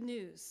the good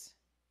news.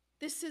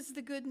 This is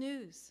the good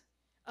news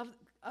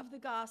of the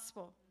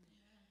gospel.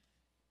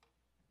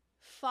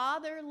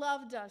 Father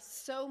loved us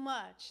so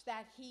much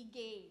that he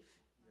gave,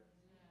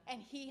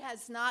 and he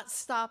has not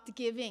stopped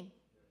giving.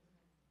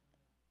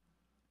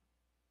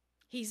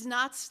 He's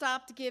not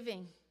stopped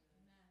giving.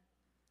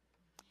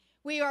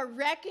 We are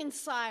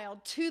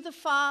reconciled to the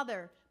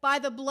Father by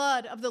the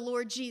blood of the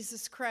Lord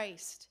Jesus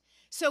Christ.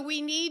 So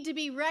we need to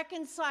be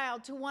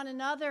reconciled to one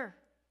another.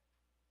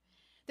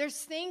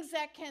 There's things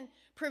that can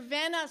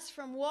prevent us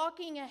from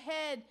walking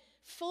ahead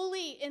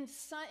fully in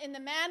the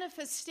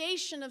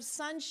manifestation of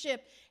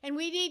sonship, and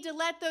we need to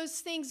let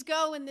those things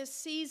go in this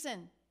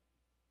season.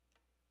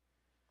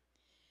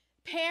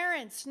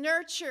 Parents,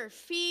 nurture,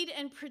 feed,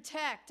 and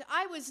protect.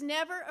 I was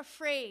never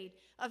afraid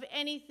of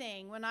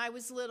anything when I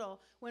was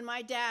little, when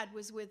my dad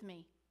was with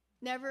me.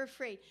 Never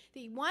afraid.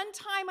 The one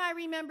time I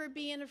remember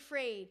being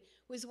afraid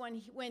was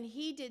when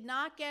he did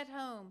not get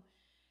home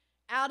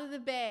out of the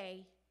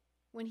bay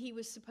when he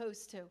was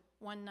supposed to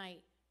one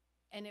night,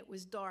 and it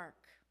was dark,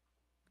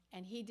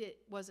 and he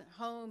wasn't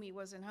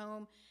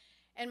home,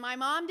 and my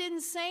mom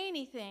didn't say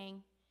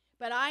anything,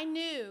 but I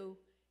knew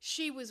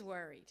she was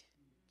worried,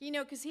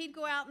 because he'd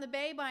go out in the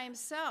bay by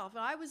himself.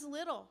 I was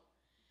little,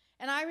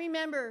 and I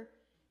remember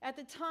at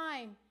the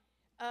time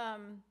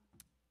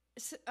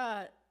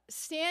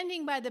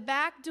standing by the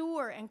back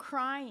door and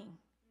crying,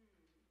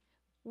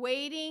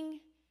 waiting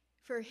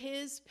for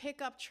his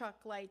pickup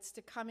truck lights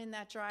to come in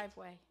that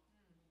driveway.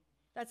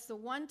 That's the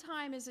one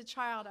time as a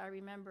child I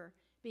remember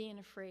being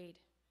afraid.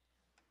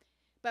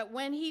 But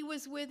when he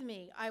was with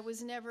me, I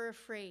was never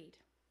afraid.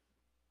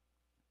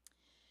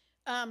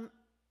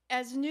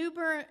 As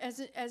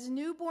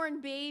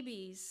newborn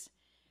babies,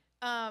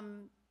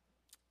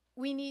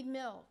 we need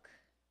milk.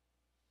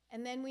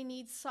 And then we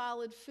need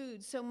solid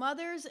food. So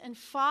mothers and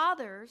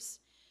fathers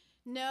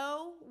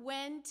know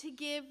when to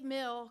give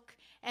milk,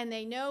 and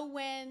they know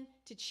when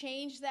to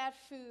change that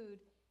food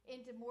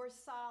into more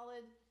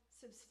solid,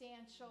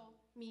 substantial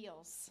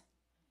meals.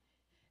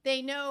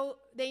 They know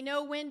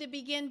when to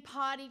begin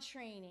potty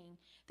training.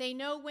 They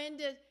know when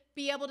to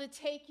be able to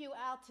take you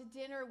out to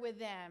dinner with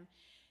them.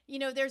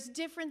 There's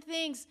different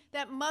things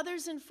that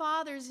mothers and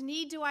fathers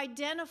need to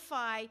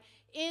identify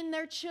in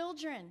their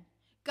children.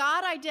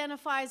 God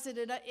identifies it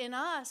in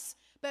us,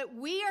 but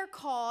we are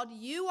called,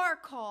 you are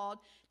called,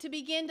 to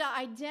begin to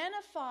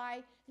identify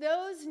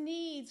those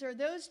needs or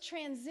those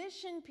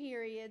transition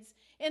periods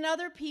in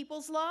other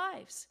people's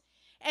lives.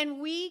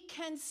 And we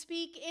can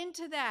speak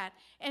into that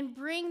and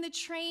bring the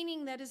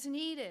training that is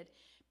needed.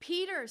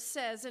 Peter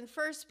says in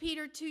 1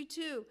 Peter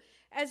 2:2,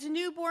 as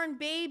newborn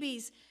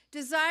babies,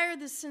 desire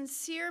the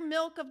sincere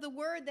milk of the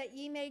word that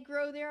ye may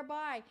grow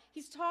thereby.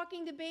 He's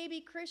talking to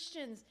baby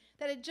Christians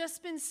that had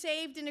just been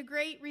saved in a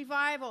great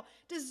revival.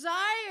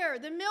 Desire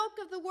the milk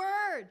of the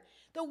word.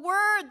 The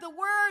word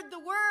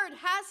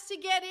has to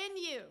get in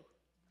you.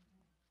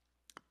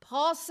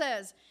 Paul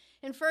says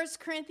in 1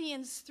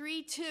 Corinthians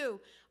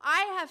 3:2,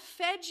 I have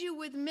fed you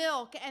with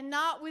milk and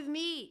not with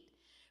meat,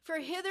 for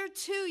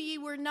hitherto ye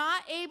were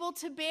not able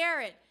to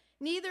bear it,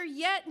 neither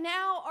yet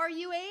now are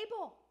you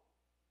able.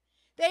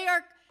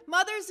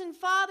 Mothers and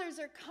fathers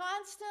are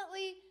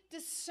constantly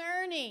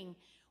discerning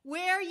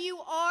where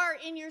you are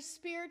in your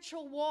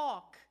spiritual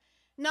walk,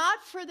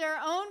 not for their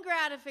own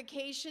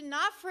gratification,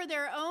 not for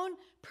their own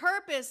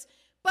purpose,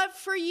 but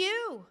for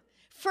you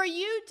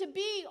to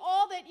be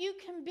all that you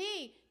can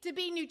be, to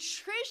be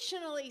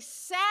nutritionally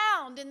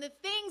sound in the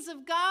things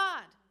of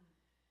God.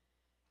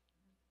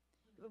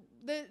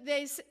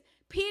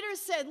 Peter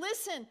said,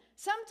 listen,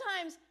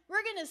 sometimes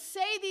we're going to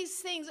say these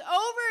things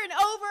over and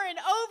over and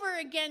over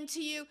again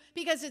to you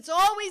because it's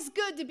always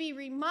good to be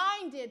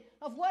reminded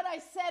of what I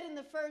said in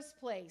the first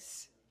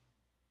place.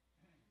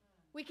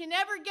 We can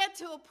never get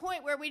to a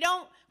point where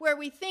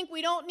we think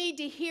we don't need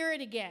to hear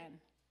it again.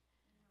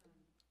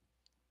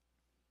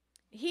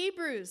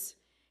 Hebrews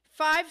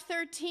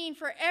 5:13,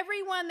 for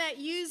everyone that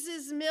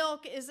uses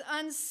milk is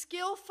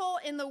unskillful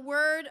in the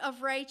word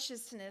of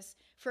righteousness,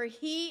 for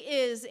he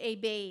is a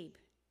babe.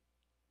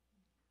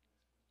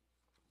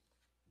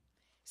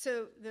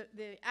 So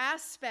the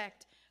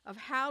aspect of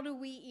how do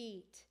we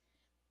eat,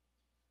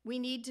 we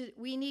need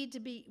to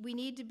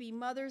be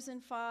mothers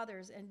and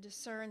fathers and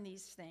discern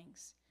these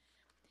things.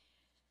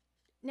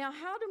 Now,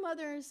 how do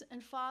mothers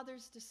and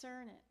fathers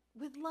discern it?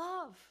 With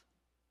love.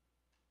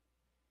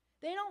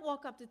 They don't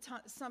walk up to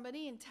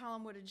somebody and tell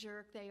them what a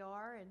jerk they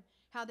are and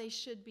how they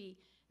should be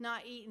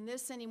not eating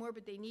this anymore,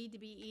 but they need to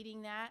be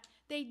eating that.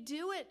 They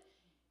do it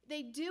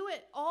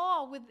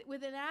all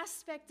with an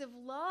aspect of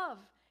love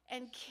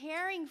and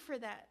caring for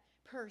that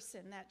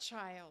person, that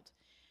child.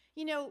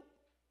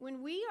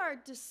 When we are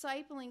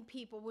discipling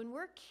people, when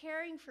we're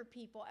caring for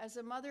people as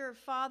a mother or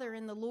father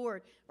in the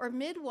Lord, or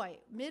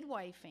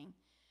midwifing,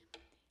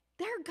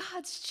 they're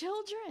God's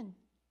children.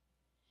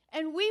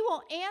 And we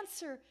will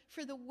answer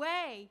for the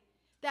way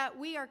that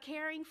we are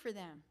caring for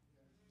them.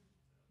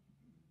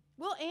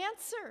 We'll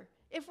answer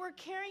if we're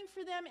caring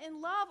for them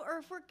in love or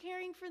if we're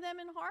caring for them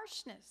in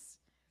harshness.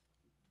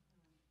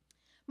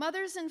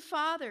 Mothers and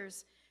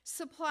fathers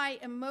supply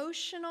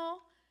emotional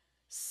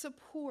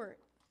support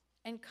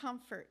and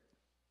comfort.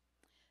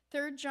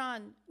 3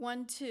 John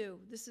 1:2,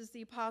 this is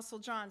the Apostle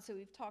John. So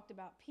we've talked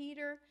about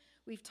Peter,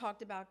 we've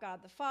talked about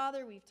God the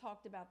Father, we've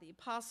talked about the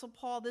Apostle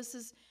Paul. This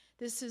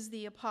is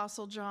the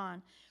Apostle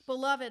John.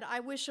 Beloved,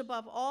 I wish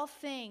above all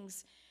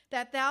things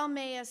that thou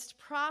mayest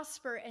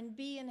prosper and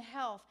be in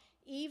health,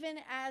 even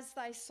as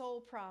thy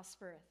soul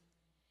prospereth.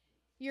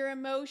 Your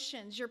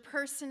emotions, your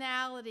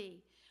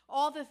personality,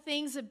 all the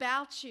things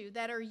about you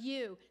that are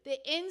you, the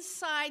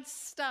inside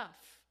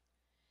stuff.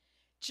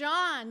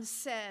 John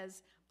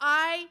says,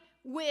 I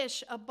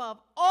wish above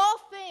all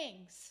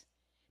things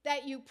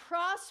that you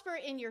prosper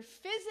in your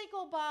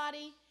physical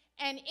body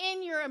and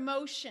in your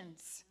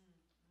emotions.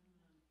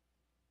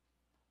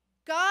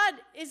 God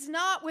is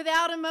not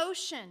without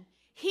emotion.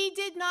 He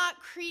did not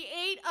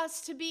create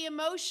us to be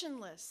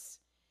emotionless.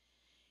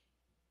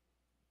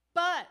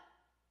 But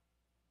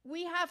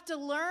we have to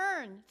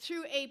learn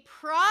through a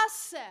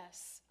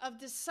process of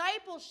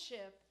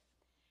discipleship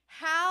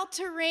how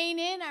to rein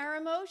in our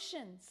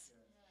emotions,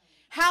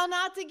 how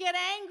not to get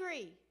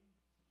angry.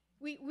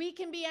 We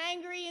can be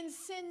angry and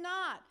sin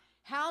not.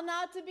 How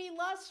not to be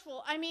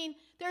lustful. I mean,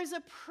 there's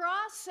a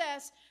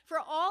process for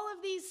all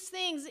of these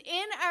things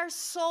in our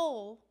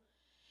soul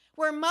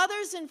where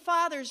mothers and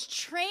fathers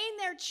train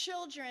their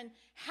children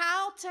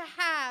how to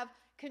have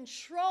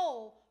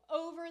control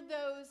over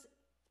those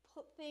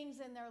things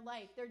in their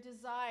life, their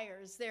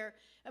desires, their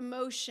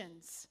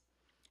emotions.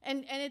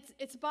 And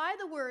it's by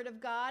the Word of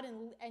God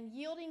and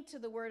yielding to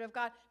the Word of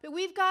God. But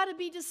we've got to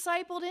be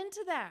discipled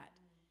into that.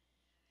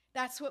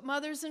 That's what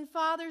mothers and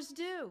fathers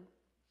do.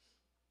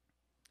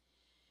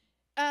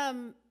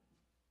 3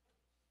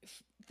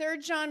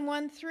 John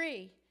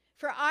 1:3.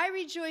 For I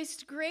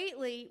rejoiced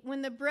greatly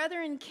when the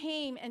brethren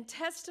came and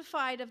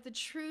testified of the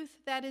truth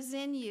that is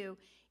in you,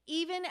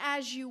 even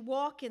as you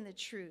walk in the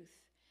truth.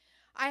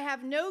 I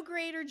have no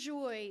greater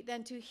joy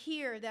than to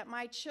hear that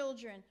my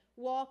children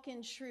walk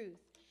in truth.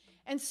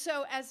 And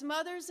so as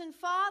mothers and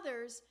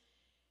fathers,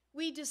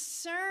 we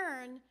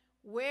discern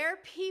where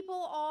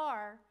people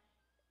are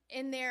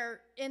in their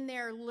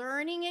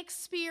learning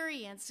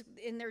experience,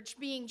 in their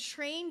being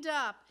trained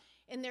up,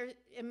 in their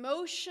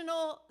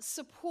emotional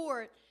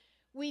support.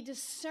 We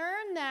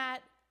discern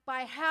that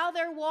by how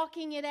they're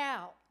walking it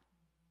out.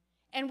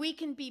 And we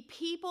can be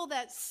people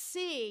that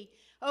see,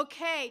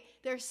 okay,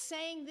 they're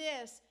saying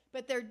this,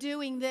 but they're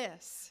doing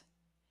this.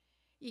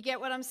 You get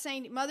what I'm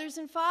saying? Mothers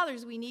and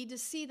fathers, we need to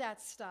see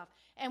that stuff,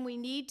 and we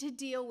need to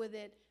deal with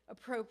it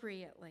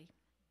appropriately.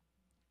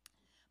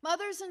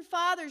 Mothers and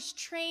fathers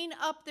train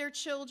up their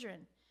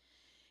children.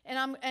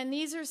 And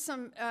these are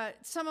some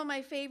of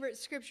my favorite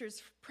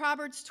scriptures.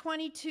 Proverbs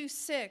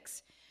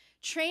 22:6.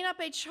 Train up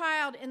a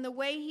child in the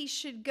way he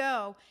should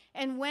go,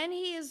 and when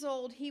he is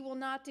old, he will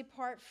not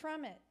depart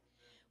from it.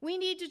 We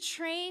need to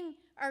train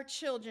our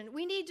children.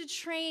 We need to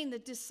train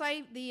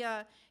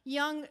the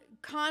young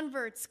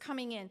converts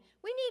coming in.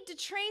 We need to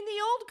train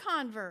the old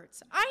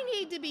converts. I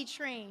need to be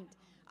trained.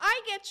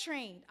 I get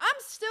trained. I'm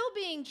still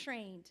being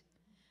trained.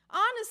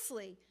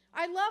 Honestly,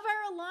 I love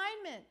our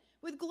alignment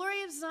with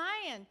Glory of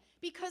Zion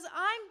because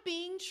I'm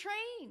being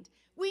trained.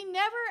 We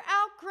never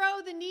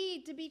outgrow the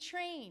need to be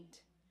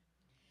trained.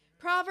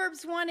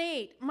 Proverbs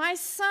 1:8, my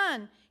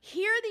son,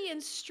 hear the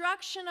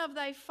instruction of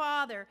thy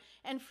father,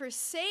 and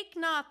forsake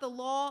not the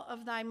law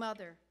of thy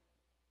mother.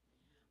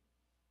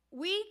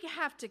 We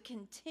have to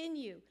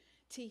continue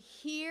to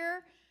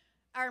hear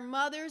our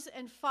mothers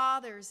and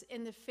fathers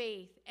in the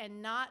faith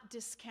and not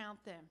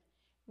discount them.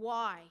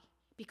 Why?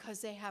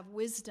 Because they have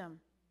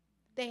wisdom.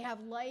 They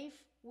have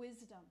life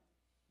wisdom.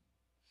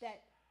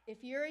 That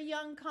if you're a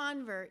young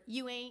convert,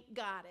 you ain't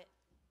got it.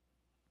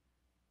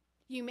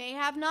 You may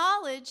have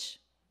knowledge,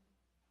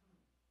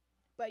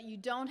 but you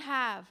don't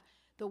have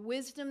the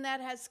wisdom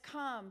that has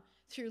come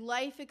through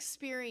life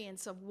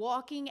experience of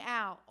walking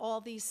out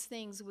all these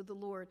things with the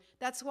Lord.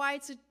 That's why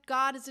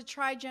God is a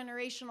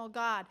tri-generational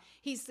God.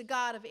 He's the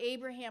God of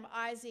Abraham,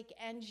 Isaac,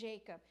 and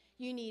Jacob.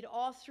 You need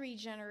all three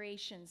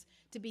generations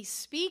to be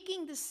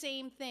speaking the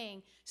same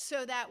thing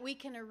so that we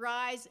can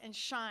arise and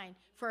shine,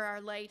 for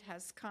our light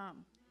has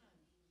come.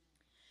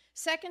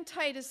 2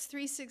 Titus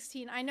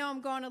 3:16. I know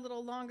I'm going a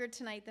little longer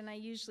tonight than I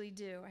usually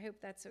do. I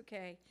hope that's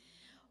okay.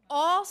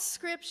 All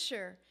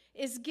scripture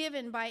is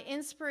given by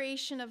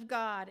inspiration of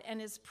God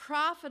and is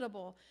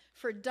profitable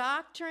for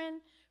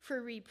doctrine,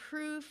 for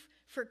reproof,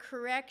 for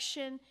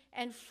correction,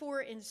 and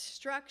for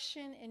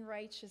instruction in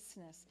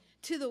righteousness,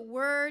 to the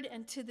word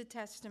and to the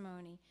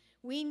testimony.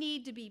 We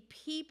need to be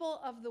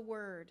people of the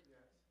word.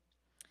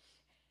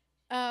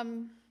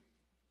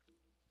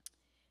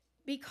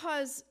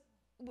 Because,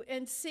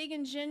 and Sig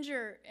and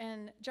Ginger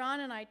and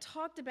John and I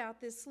talked about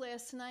this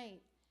last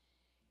night,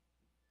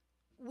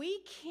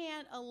 we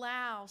can't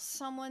allow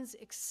someone's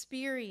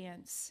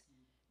experience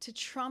to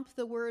trump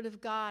the word of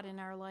God in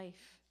our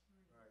life.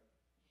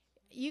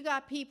 You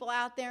got people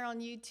out there on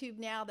YouTube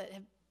now that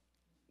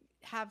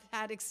have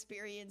had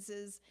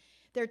experiences.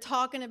 They're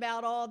talking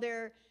about all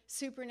their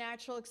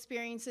supernatural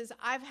experiences.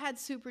 I've had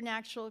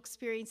supernatural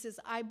experiences.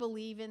 I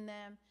believe in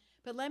them.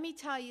 But let me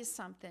tell you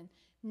something.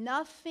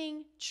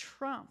 Nothing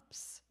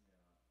trumps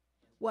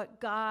what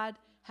God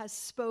has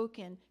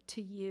spoken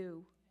to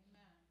you.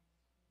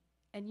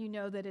 And you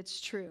know that it's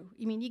true.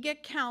 I mean, you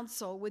get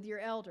counsel with your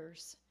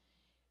elders,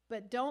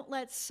 but don't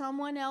let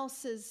someone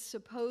else's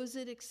supposed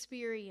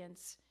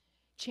experience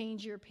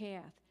change your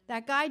path.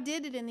 That guy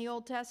did it in the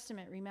Old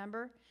Testament,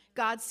 remember?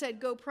 God said,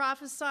 go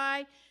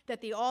prophesy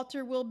that the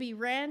altar will be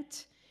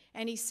rent.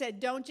 And he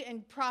said,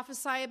 and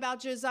prophesy about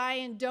Josiah,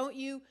 and don't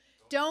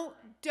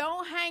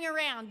hang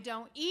around.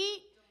 Don't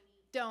eat,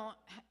 don't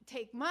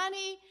take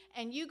money,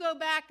 and you go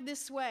back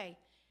this way.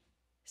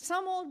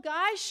 Some old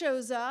guy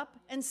shows up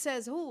and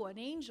says, oh, an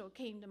angel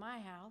came to my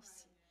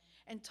house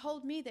and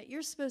told me that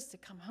you're supposed to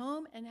come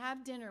home and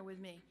have dinner with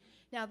me.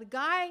 Now, the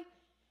guy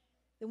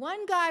The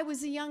one guy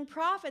was a young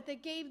prophet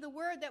that gave the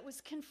word that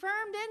was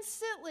confirmed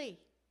instantly.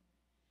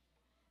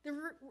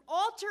 The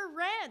altar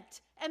rent,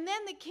 and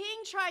then the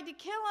king tried to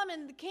kill him,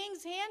 and the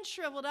king's hand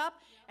shriveled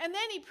up, and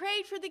then he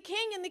prayed for the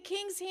king, and the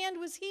king's hand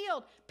was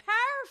healed.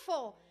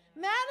 Powerful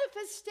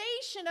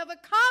manifestation of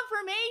a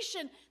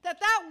confirmation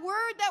that that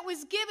word that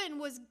was given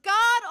was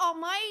God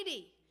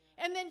Almighty.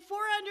 And then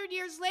 400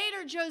 years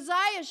later,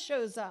 Josiah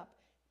shows up,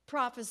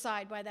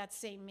 prophesied by that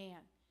same man.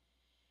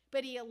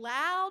 But he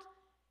allowed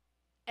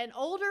an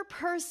older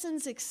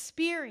person's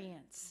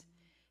experience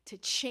to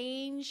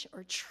change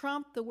or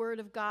trump the word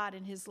of God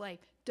in his life.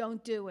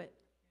 Don't do it.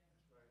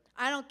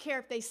 I don't care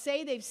if they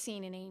say they've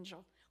seen an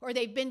angel or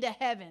they've been to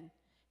heaven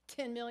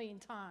 10 million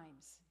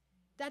times.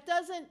 That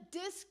doesn't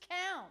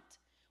discount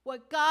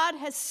what God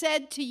has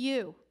said to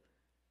you.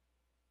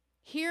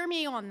 Hear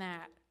me on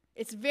that.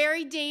 It's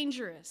very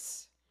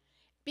dangerous.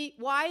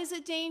 Why is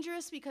it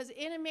dangerous? Because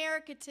in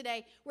America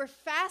today, we're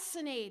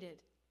fascinated.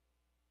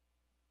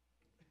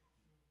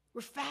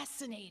 We're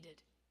fascinated.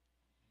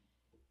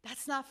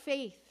 That's not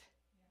faith.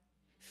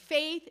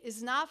 Faith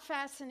is not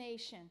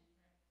fascination.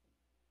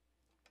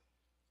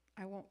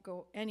 I won't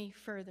go any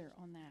further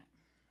on that.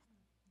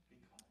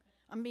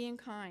 I'm being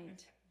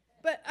kind.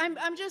 But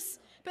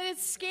but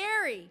it's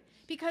scary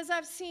because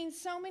I've seen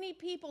so many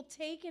people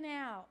taken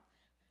out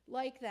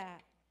like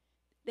that.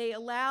 They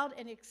allowed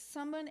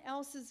someone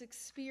else's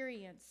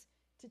experience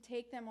to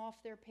take them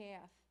off their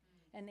path,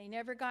 and they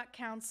never got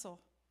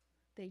counsel.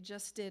 They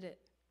just did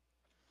it.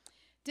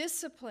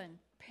 Discipline.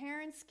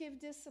 Parents give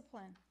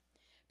discipline.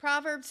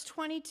 Proverbs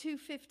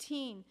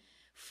 22:15.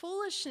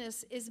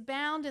 Foolishness is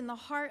bound in the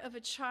heart of a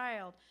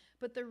child,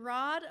 but the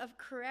rod of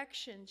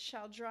correction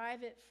shall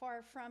drive it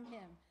far from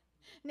him.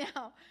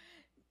 Now,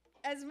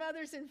 as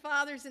mothers and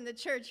fathers in the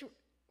church,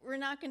 we're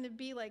not going to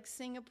be like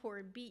Singapore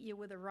and beat you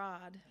with a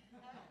rod.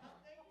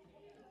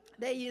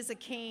 They use a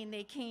cane.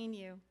 They cane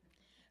you.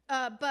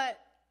 But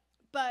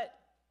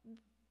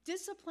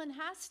discipline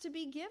has to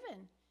be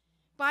given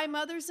by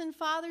mothers and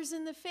fathers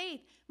in the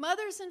faith.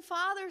 Mothers and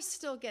fathers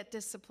still get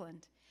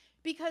disciplined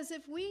because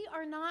if we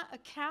are not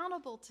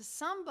accountable to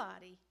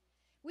somebody,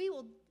 we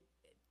will,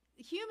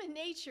 human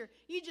nature,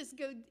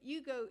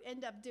 you go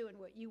end up doing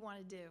what you want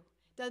to do.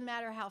 Doesn't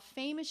matter how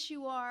famous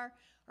you are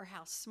or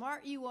how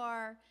smart you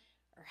are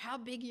or how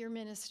big your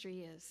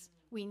ministry is.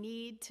 We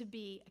need to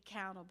be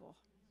accountable.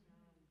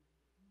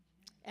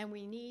 And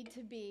we need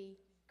to be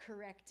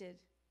corrected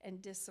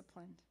and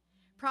disciplined.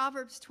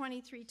 Proverbs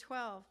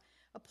 23:12.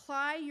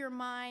 Apply your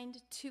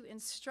mind to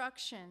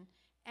instruction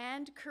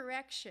and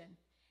correction,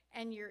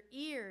 and your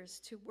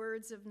ears to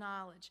words of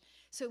knowledge.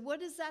 So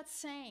what is that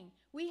saying?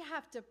 We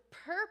have to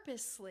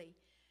purposely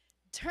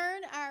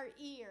turn our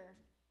ear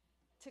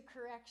to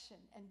correction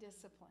and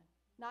discipline,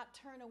 not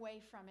turn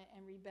away from it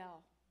and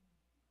rebel.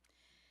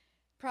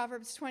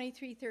 Proverbs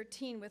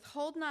 23:13.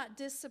 Withhold not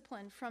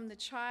discipline from the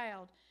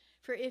child,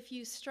 for if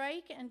you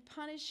strike and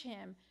punish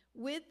him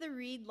with the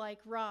reed-like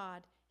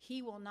rod,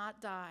 he will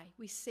not die.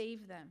 We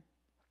save them.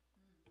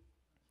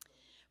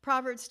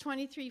 Proverbs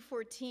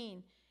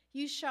 23:14.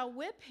 You shall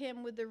whip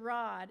him with the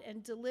rod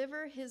and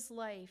deliver his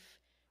life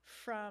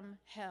from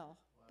hell,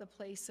 the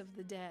place of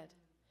the dead.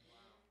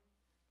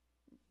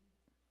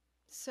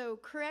 So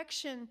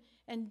correction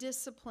and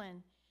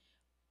discipline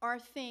are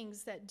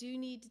things that do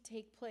need to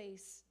take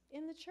place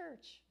in the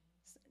church.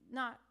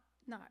 Not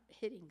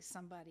hitting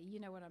somebody,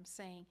 you know what I'm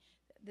saying.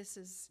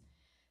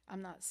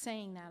 I'm not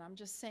saying that. I'm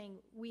just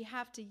saying we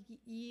have to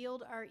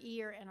yield our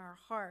ear and our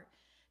heart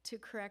to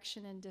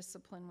correction and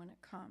discipline when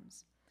it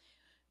comes.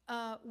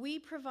 We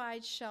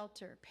provide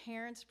shelter.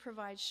 Parents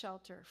provide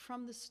shelter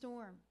from the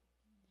storm.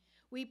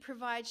 We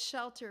provide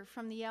shelter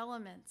from the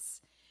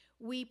elements.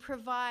 We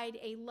provide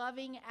a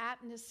loving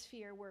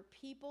atmosphere where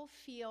people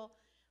feel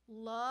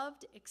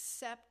loved,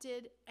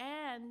 accepted,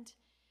 and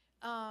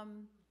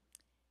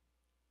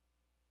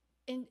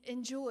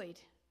enjoyed.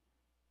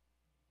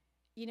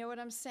 You know what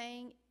I'm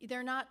saying?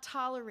 They're not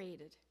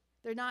tolerated.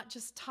 They're not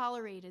just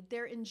tolerated.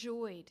 They're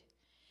enjoyed.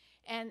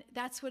 And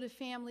that's what a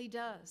family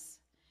does.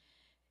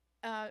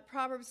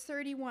 Proverbs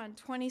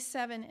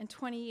 31:27 and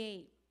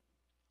 28.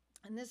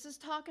 And this is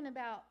talking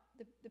about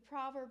the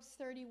Proverbs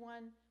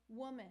 31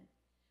 woman.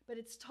 But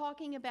it's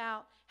talking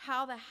about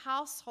how the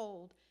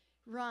household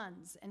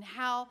runs and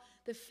how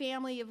the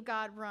family of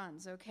God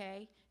runs,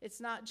 okay?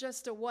 It's not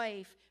just a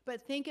wife,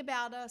 but think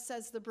about us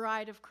as the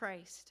bride of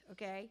Christ,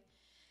 okay?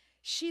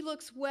 She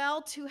looks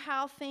well to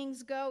how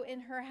things go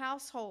in her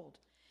household.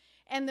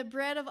 And the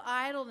bread of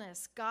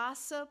idleness,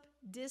 gossip,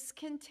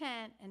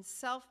 discontent, and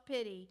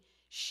self-pity,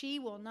 she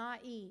will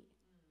not eat.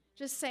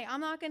 Just say,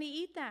 I'm not going to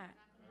eat that.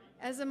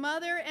 As a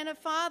mother and a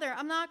father,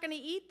 I'm not going to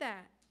eat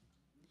that.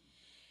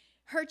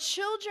 Her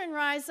children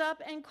rise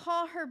up and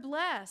call her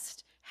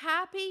blessed,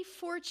 happy,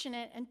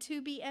 fortunate, and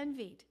to be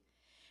envied.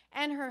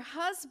 And her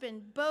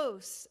husband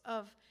boasts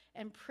of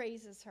and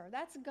praises her.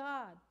 That's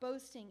God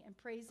boasting and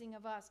praising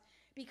of us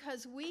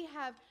because we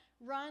have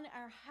run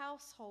our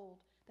household,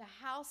 the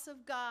house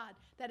of God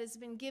that has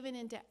been given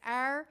into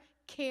our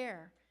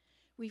care.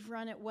 We've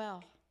run it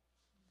well.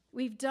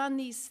 We've done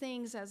these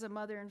things as a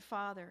mother and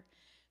father.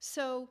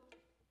 So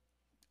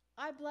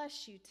I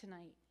bless you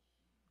tonight.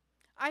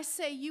 I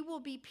say you will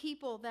be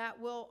people that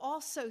will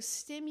also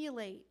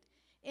stimulate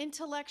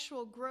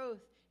intellectual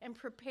growth and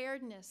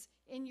preparedness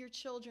in your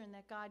children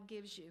that God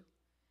gives you.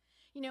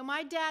 You know,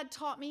 my dad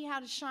taught me how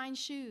to shine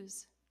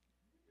shoes.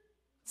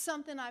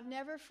 Something I've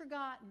never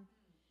forgotten.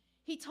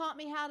 He taught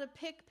me how to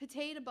pick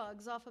potato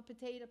bugs off of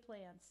potato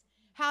plants,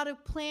 how to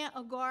plant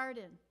a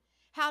garden,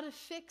 how to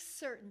fix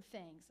certain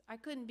things. I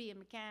couldn't be a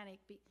mechanic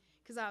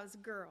because I was a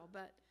girl,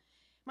 but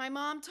my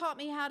mom taught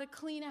me how to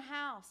clean a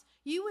house.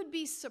 You would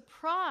be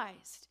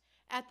surprised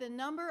at the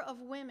number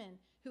of women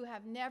who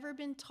have never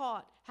been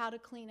taught how to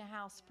clean a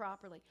house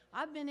properly.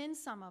 I've been in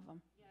some of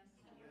them.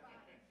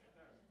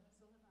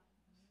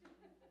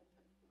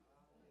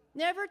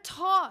 Never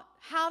taught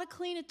how to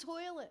clean a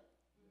toilet,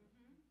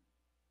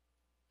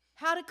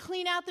 how to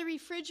clean out the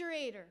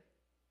refrigerator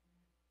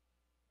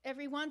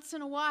every once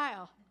in a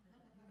while.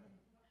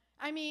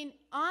 I mean,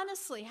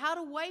 honestly, how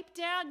to wipe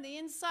down the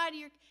inside of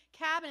your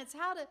cabinets,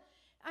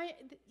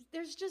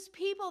 there's just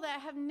people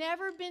that have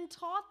never been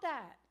taught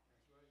that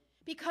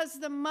because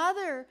the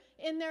mother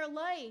in their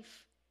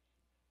life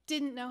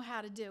didn't know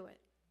how to do it.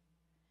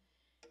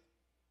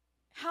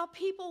 How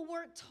people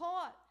weren't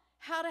taught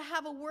how to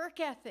have a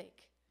work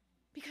ethic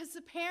because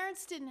the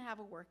parents didn't have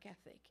a work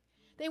ethic.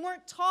 They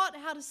weren't taught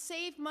how to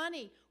save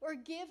money or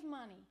give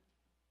money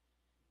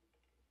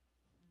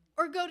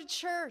or go to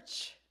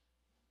church.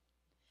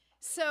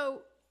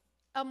 So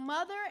a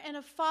mother and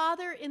a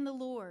father in the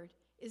Lord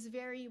is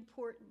very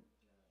important.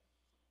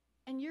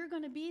 And you're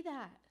going to be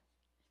that.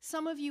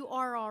 Some of you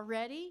are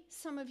already.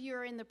 Some of you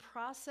are in the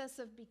process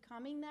of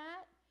becoming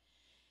that.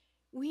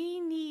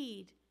 We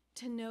need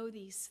to know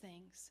these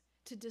things,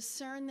 to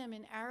discern them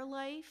in our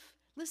life.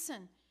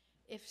 Listen,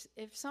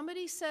 if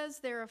somebody says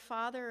they're a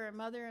father or a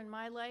mother in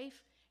my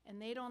life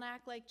and they don't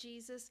act like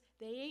Jesus,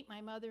 they ain't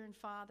my mother and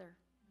father.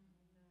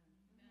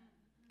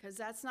 Because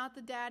that's not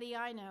the daddy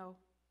I know.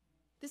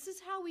 This is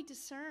how we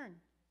discern.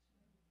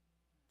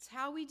 It's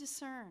how we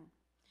discern.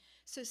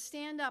 So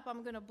stand up.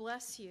 I'm going to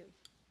bless you.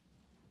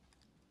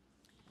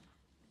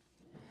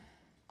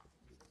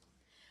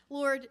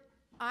 Lord,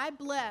 I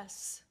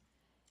bless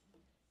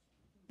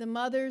the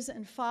mothers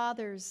and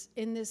fathers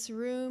in this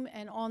room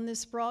and on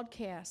this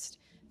broadcast.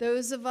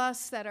 Those of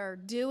us that are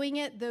doing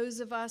it, those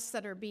of us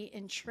that are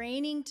in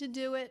training to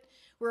do it,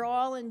 we're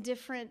all in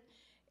different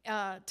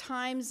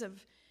times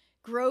of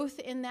growth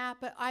in that,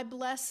 but I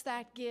bless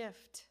that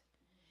gift.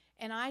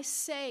 And I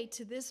say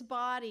to this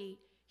body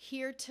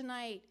here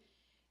tonight,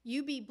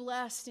 you be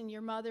blessed in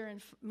your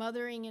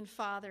mothering and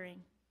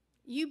fathering.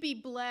 You be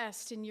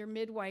blessed in your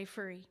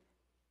midwifery.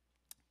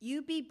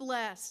 You be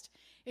blessed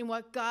in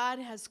what God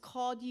has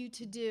called you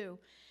to do.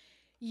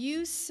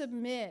 You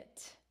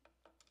submit.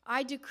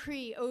 I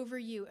decree over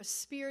you a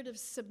spirit of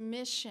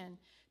submission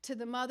to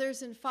the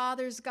mothers and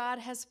fathers God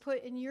has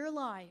put in your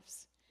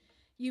lives.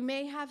 You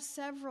may have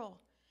several,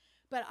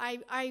 but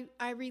I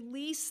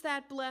release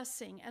that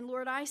blessing. And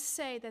Lord, I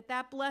say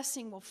that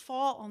blessing will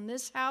fall on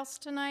this house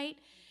tonight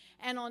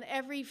and on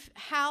every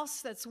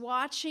house that's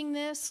watching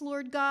this,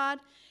 Lord God,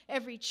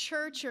 every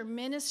church or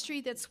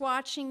ministry that's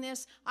watching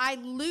this. I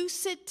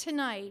loose it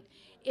tonight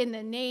in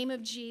the name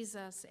of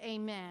Jesus.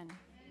 Amen.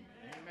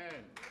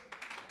 Amen.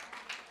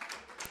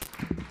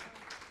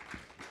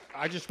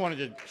 I just wanted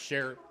to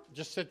share,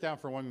 just sit down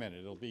for 1 minute.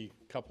 It'll be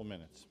a couple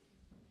minutes.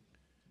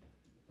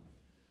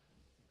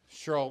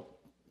 Sheryl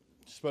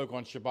spoke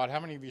on Shabbat. How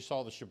many of you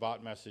saw the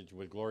Shabbat message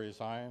with Gloria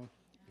Zion?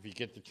 If you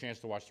get the chance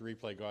to watch the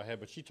replay, go ahead.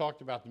 But she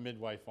talked about the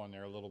midwife on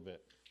there a little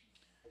bit.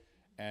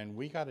 And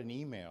we got an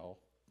email,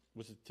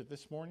 was it to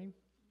this morning?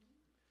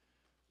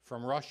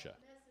 From Russia.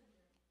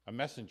 A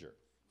messenger,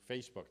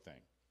 Facebook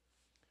thing.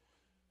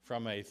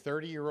 From a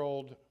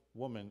 30-year-old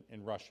woman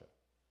in Russia.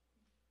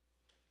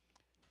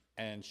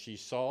 And she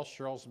saw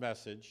Sheryl's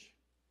message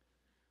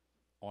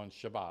on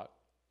Shabbat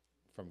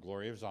from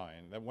Glory of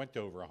Zion that went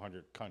to over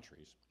 100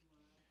 countries.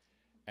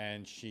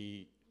 And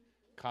she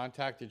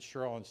contacted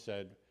Sheryl and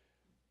said,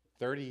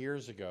 30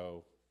 years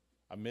ago,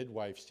 a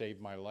midwife saved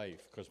my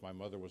life because my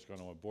mother was going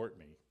to abort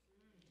me.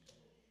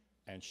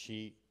 And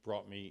she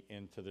brought me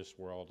into this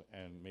world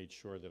and made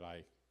sure that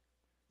I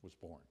was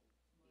born.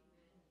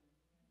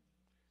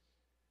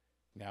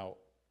 Now,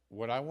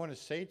 what I want to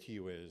say to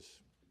you is,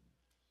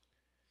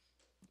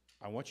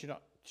 I want you to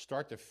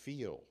start to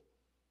feel,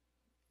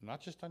 not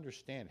just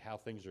understand how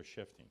things are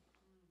shifting.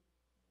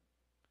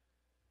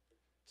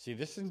 See,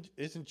 this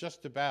isn't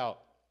just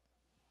about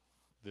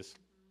this.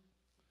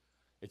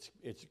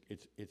 It's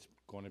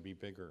going to be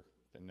bigger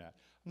than that.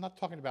 I'm not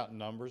talking about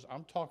numbers.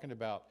 I'm talking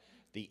about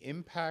the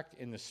impact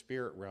in the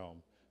spirit realm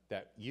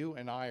that you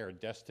and I are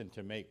destined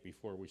to make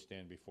before we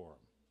stand before Him.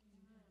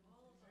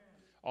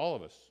 All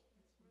of us.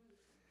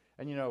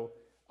 And you know,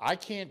 I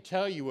can't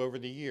tell you over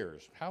the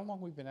years, how long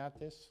we've been at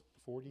this?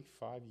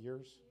 45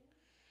 years?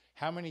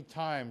 How many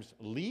times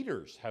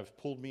leaders have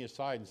pulled me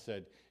aside and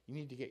said, you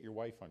need to get your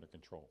wife under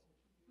control.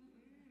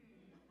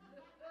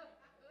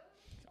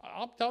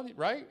 I'm telling you,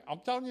 right? I'm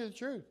telling you the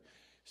truth.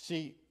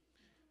 See,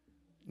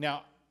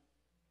 Now,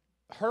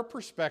 her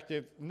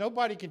perspective,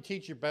 nobody can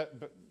teach you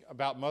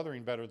about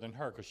mothering better than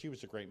her because she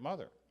was a great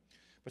mother.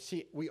 But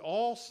see, we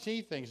all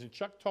see things, and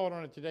Chuck taught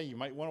on it today. You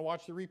might want to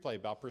watch the replay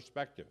about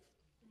perspective.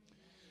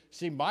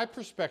 See, my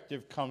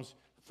perspective comes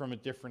from a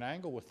different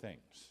angle with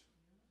things.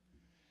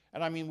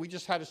 And I mean, we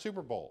just had a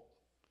Super Bowl.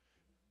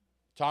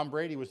 Tom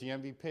Brady was the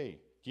MVP.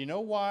 Do you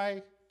know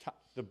why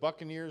the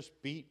Buccaneers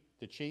beat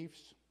the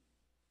Chiefs?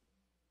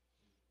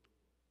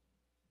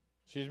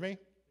 Excuse me?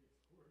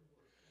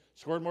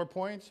 Scored more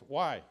points?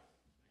 Why?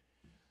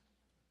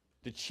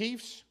 The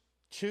Chiefs'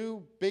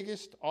 two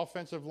biggest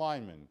offensive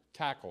linemen,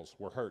 tackles,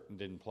 were hurt and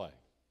didn't play.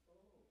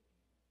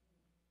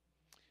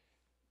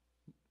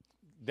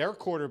 Their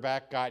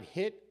quarterback got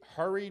hit,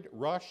 hurried,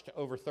 rushed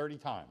over 30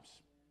 times.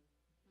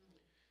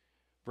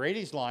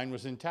 Brady's line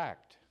was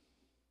intact.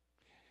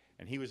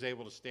 And he was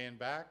able to stand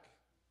back.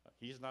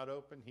 He's not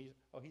open. He's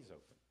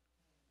open.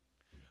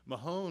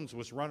 Mahomes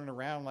was running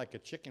around like a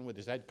chicken with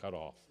his head cut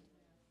off.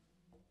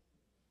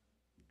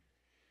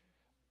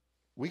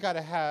 We got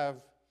to have,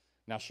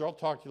 now Sheryl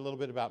talked to you a little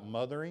bit about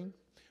mothering.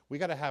 We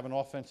got to have an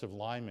offensive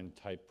lineman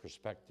type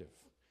perspective.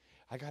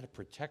 I got to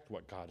protect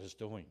what God is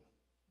doing.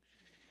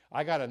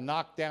 I got to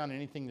knock down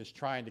anything that's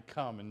trying to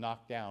come and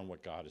knock down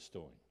what God is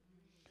doing.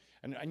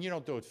 And you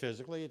don't do it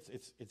physically.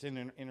 It's in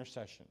an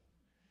intercession.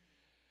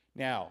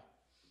 Now,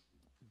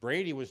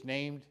 Brady was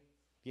named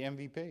the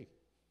MVP.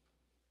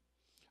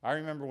 I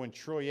remember when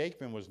Troy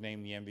Aikman was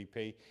named the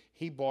MVP,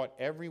 he bought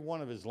every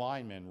one of his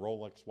linemen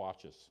Rolex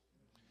watches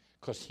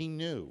because he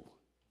knew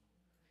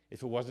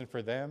if it wasn't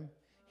for them,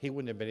 he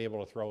wouldn't have been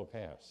able to throw a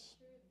pass.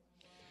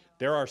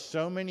 There are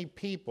so many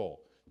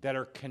people that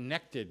are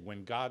connected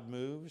when God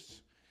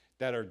moves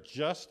that are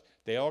just,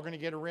 they all going to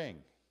get a ring,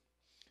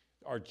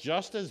 are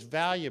just as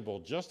valuable,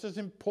 just as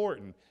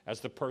important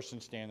as the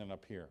person standing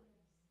up here.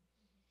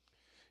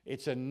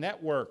 It's a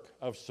network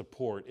of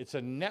support. It's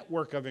a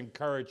network of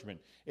encouragement.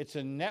 It's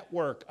a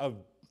network of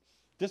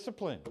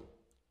discipline,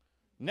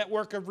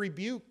 network of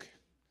rebuke.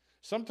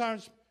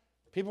 Sometimes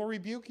people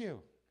rebuke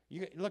you.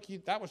 Look,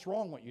 that was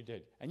wrong what you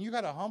did. And you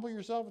got to humble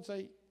yourself and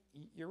say,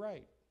 you're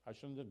right. I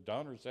shouldn't have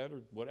done or said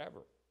or whatever.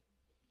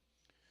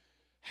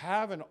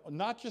 Have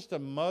not just a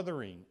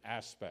mothering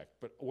aspect,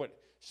 but what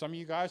some of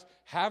you guys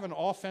have an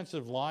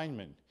offensive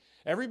lineman.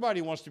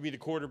 Everybody wants to be the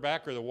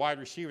quarterback or the wide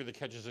receiver that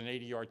catches an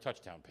 80-yard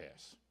touchdown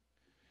pass.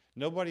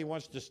 Nobody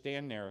wants to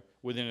stand there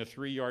within a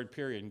 3-yard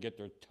period and get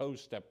their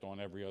toes stepped on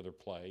every other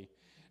play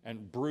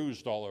and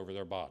bruised all over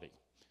their body.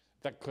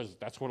 Because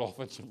that's what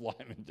offensive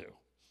linemen do.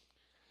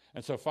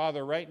 And so,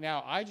 Father, right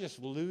now, I just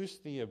lose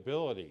the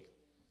ability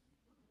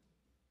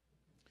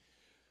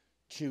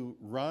to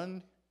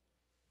run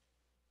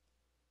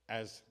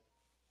as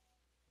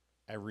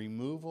a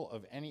removal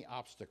of any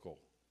obstacle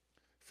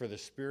for the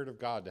Spirit of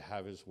God to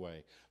have his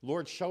way.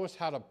 Lord, show us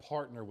how to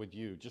partner with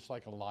you, just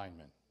like a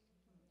lineman.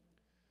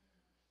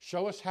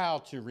 Show us how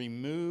to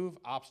remove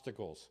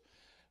obstacles.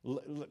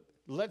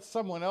 Let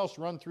someone else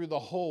run through the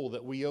hole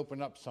that we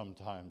open up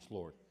sometimes,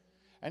 Lord.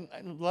 And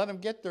let them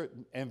get their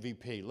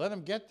MVP. Let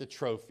them get the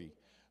trophy.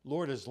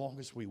 Lord, as long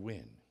as we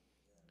win.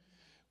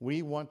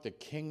 We want the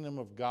kingdom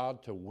of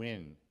God to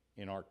win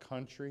in our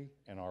country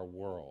and our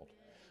world.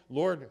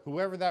 Lord,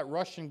 whoever that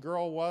Russian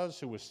girl was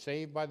who was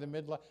saved by the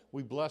midlife,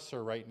 we bless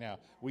her right now.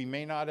 We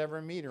may not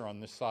ever meet her on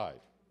this side.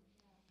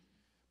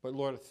 But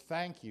Lord,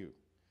 thank you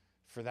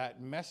for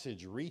that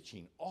message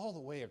reaching all the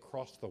way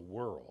across the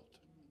world.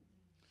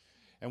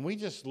 And we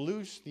just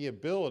lose the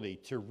ability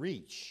to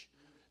reach.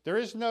 There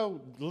is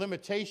no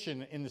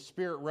limitation in the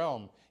spirit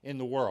realm in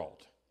the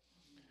world,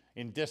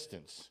 in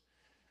distance.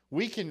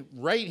 We can,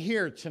 right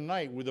here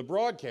tonight with the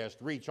broadcast,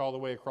 reach all the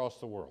way across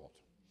the world.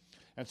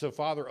 And so,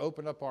 Father,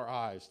 open up our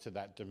eyes to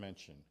that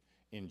dimension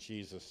in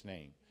Jesus'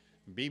 name.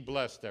 Be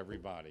blessed,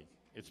 everybody.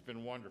 It's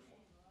been wonderful.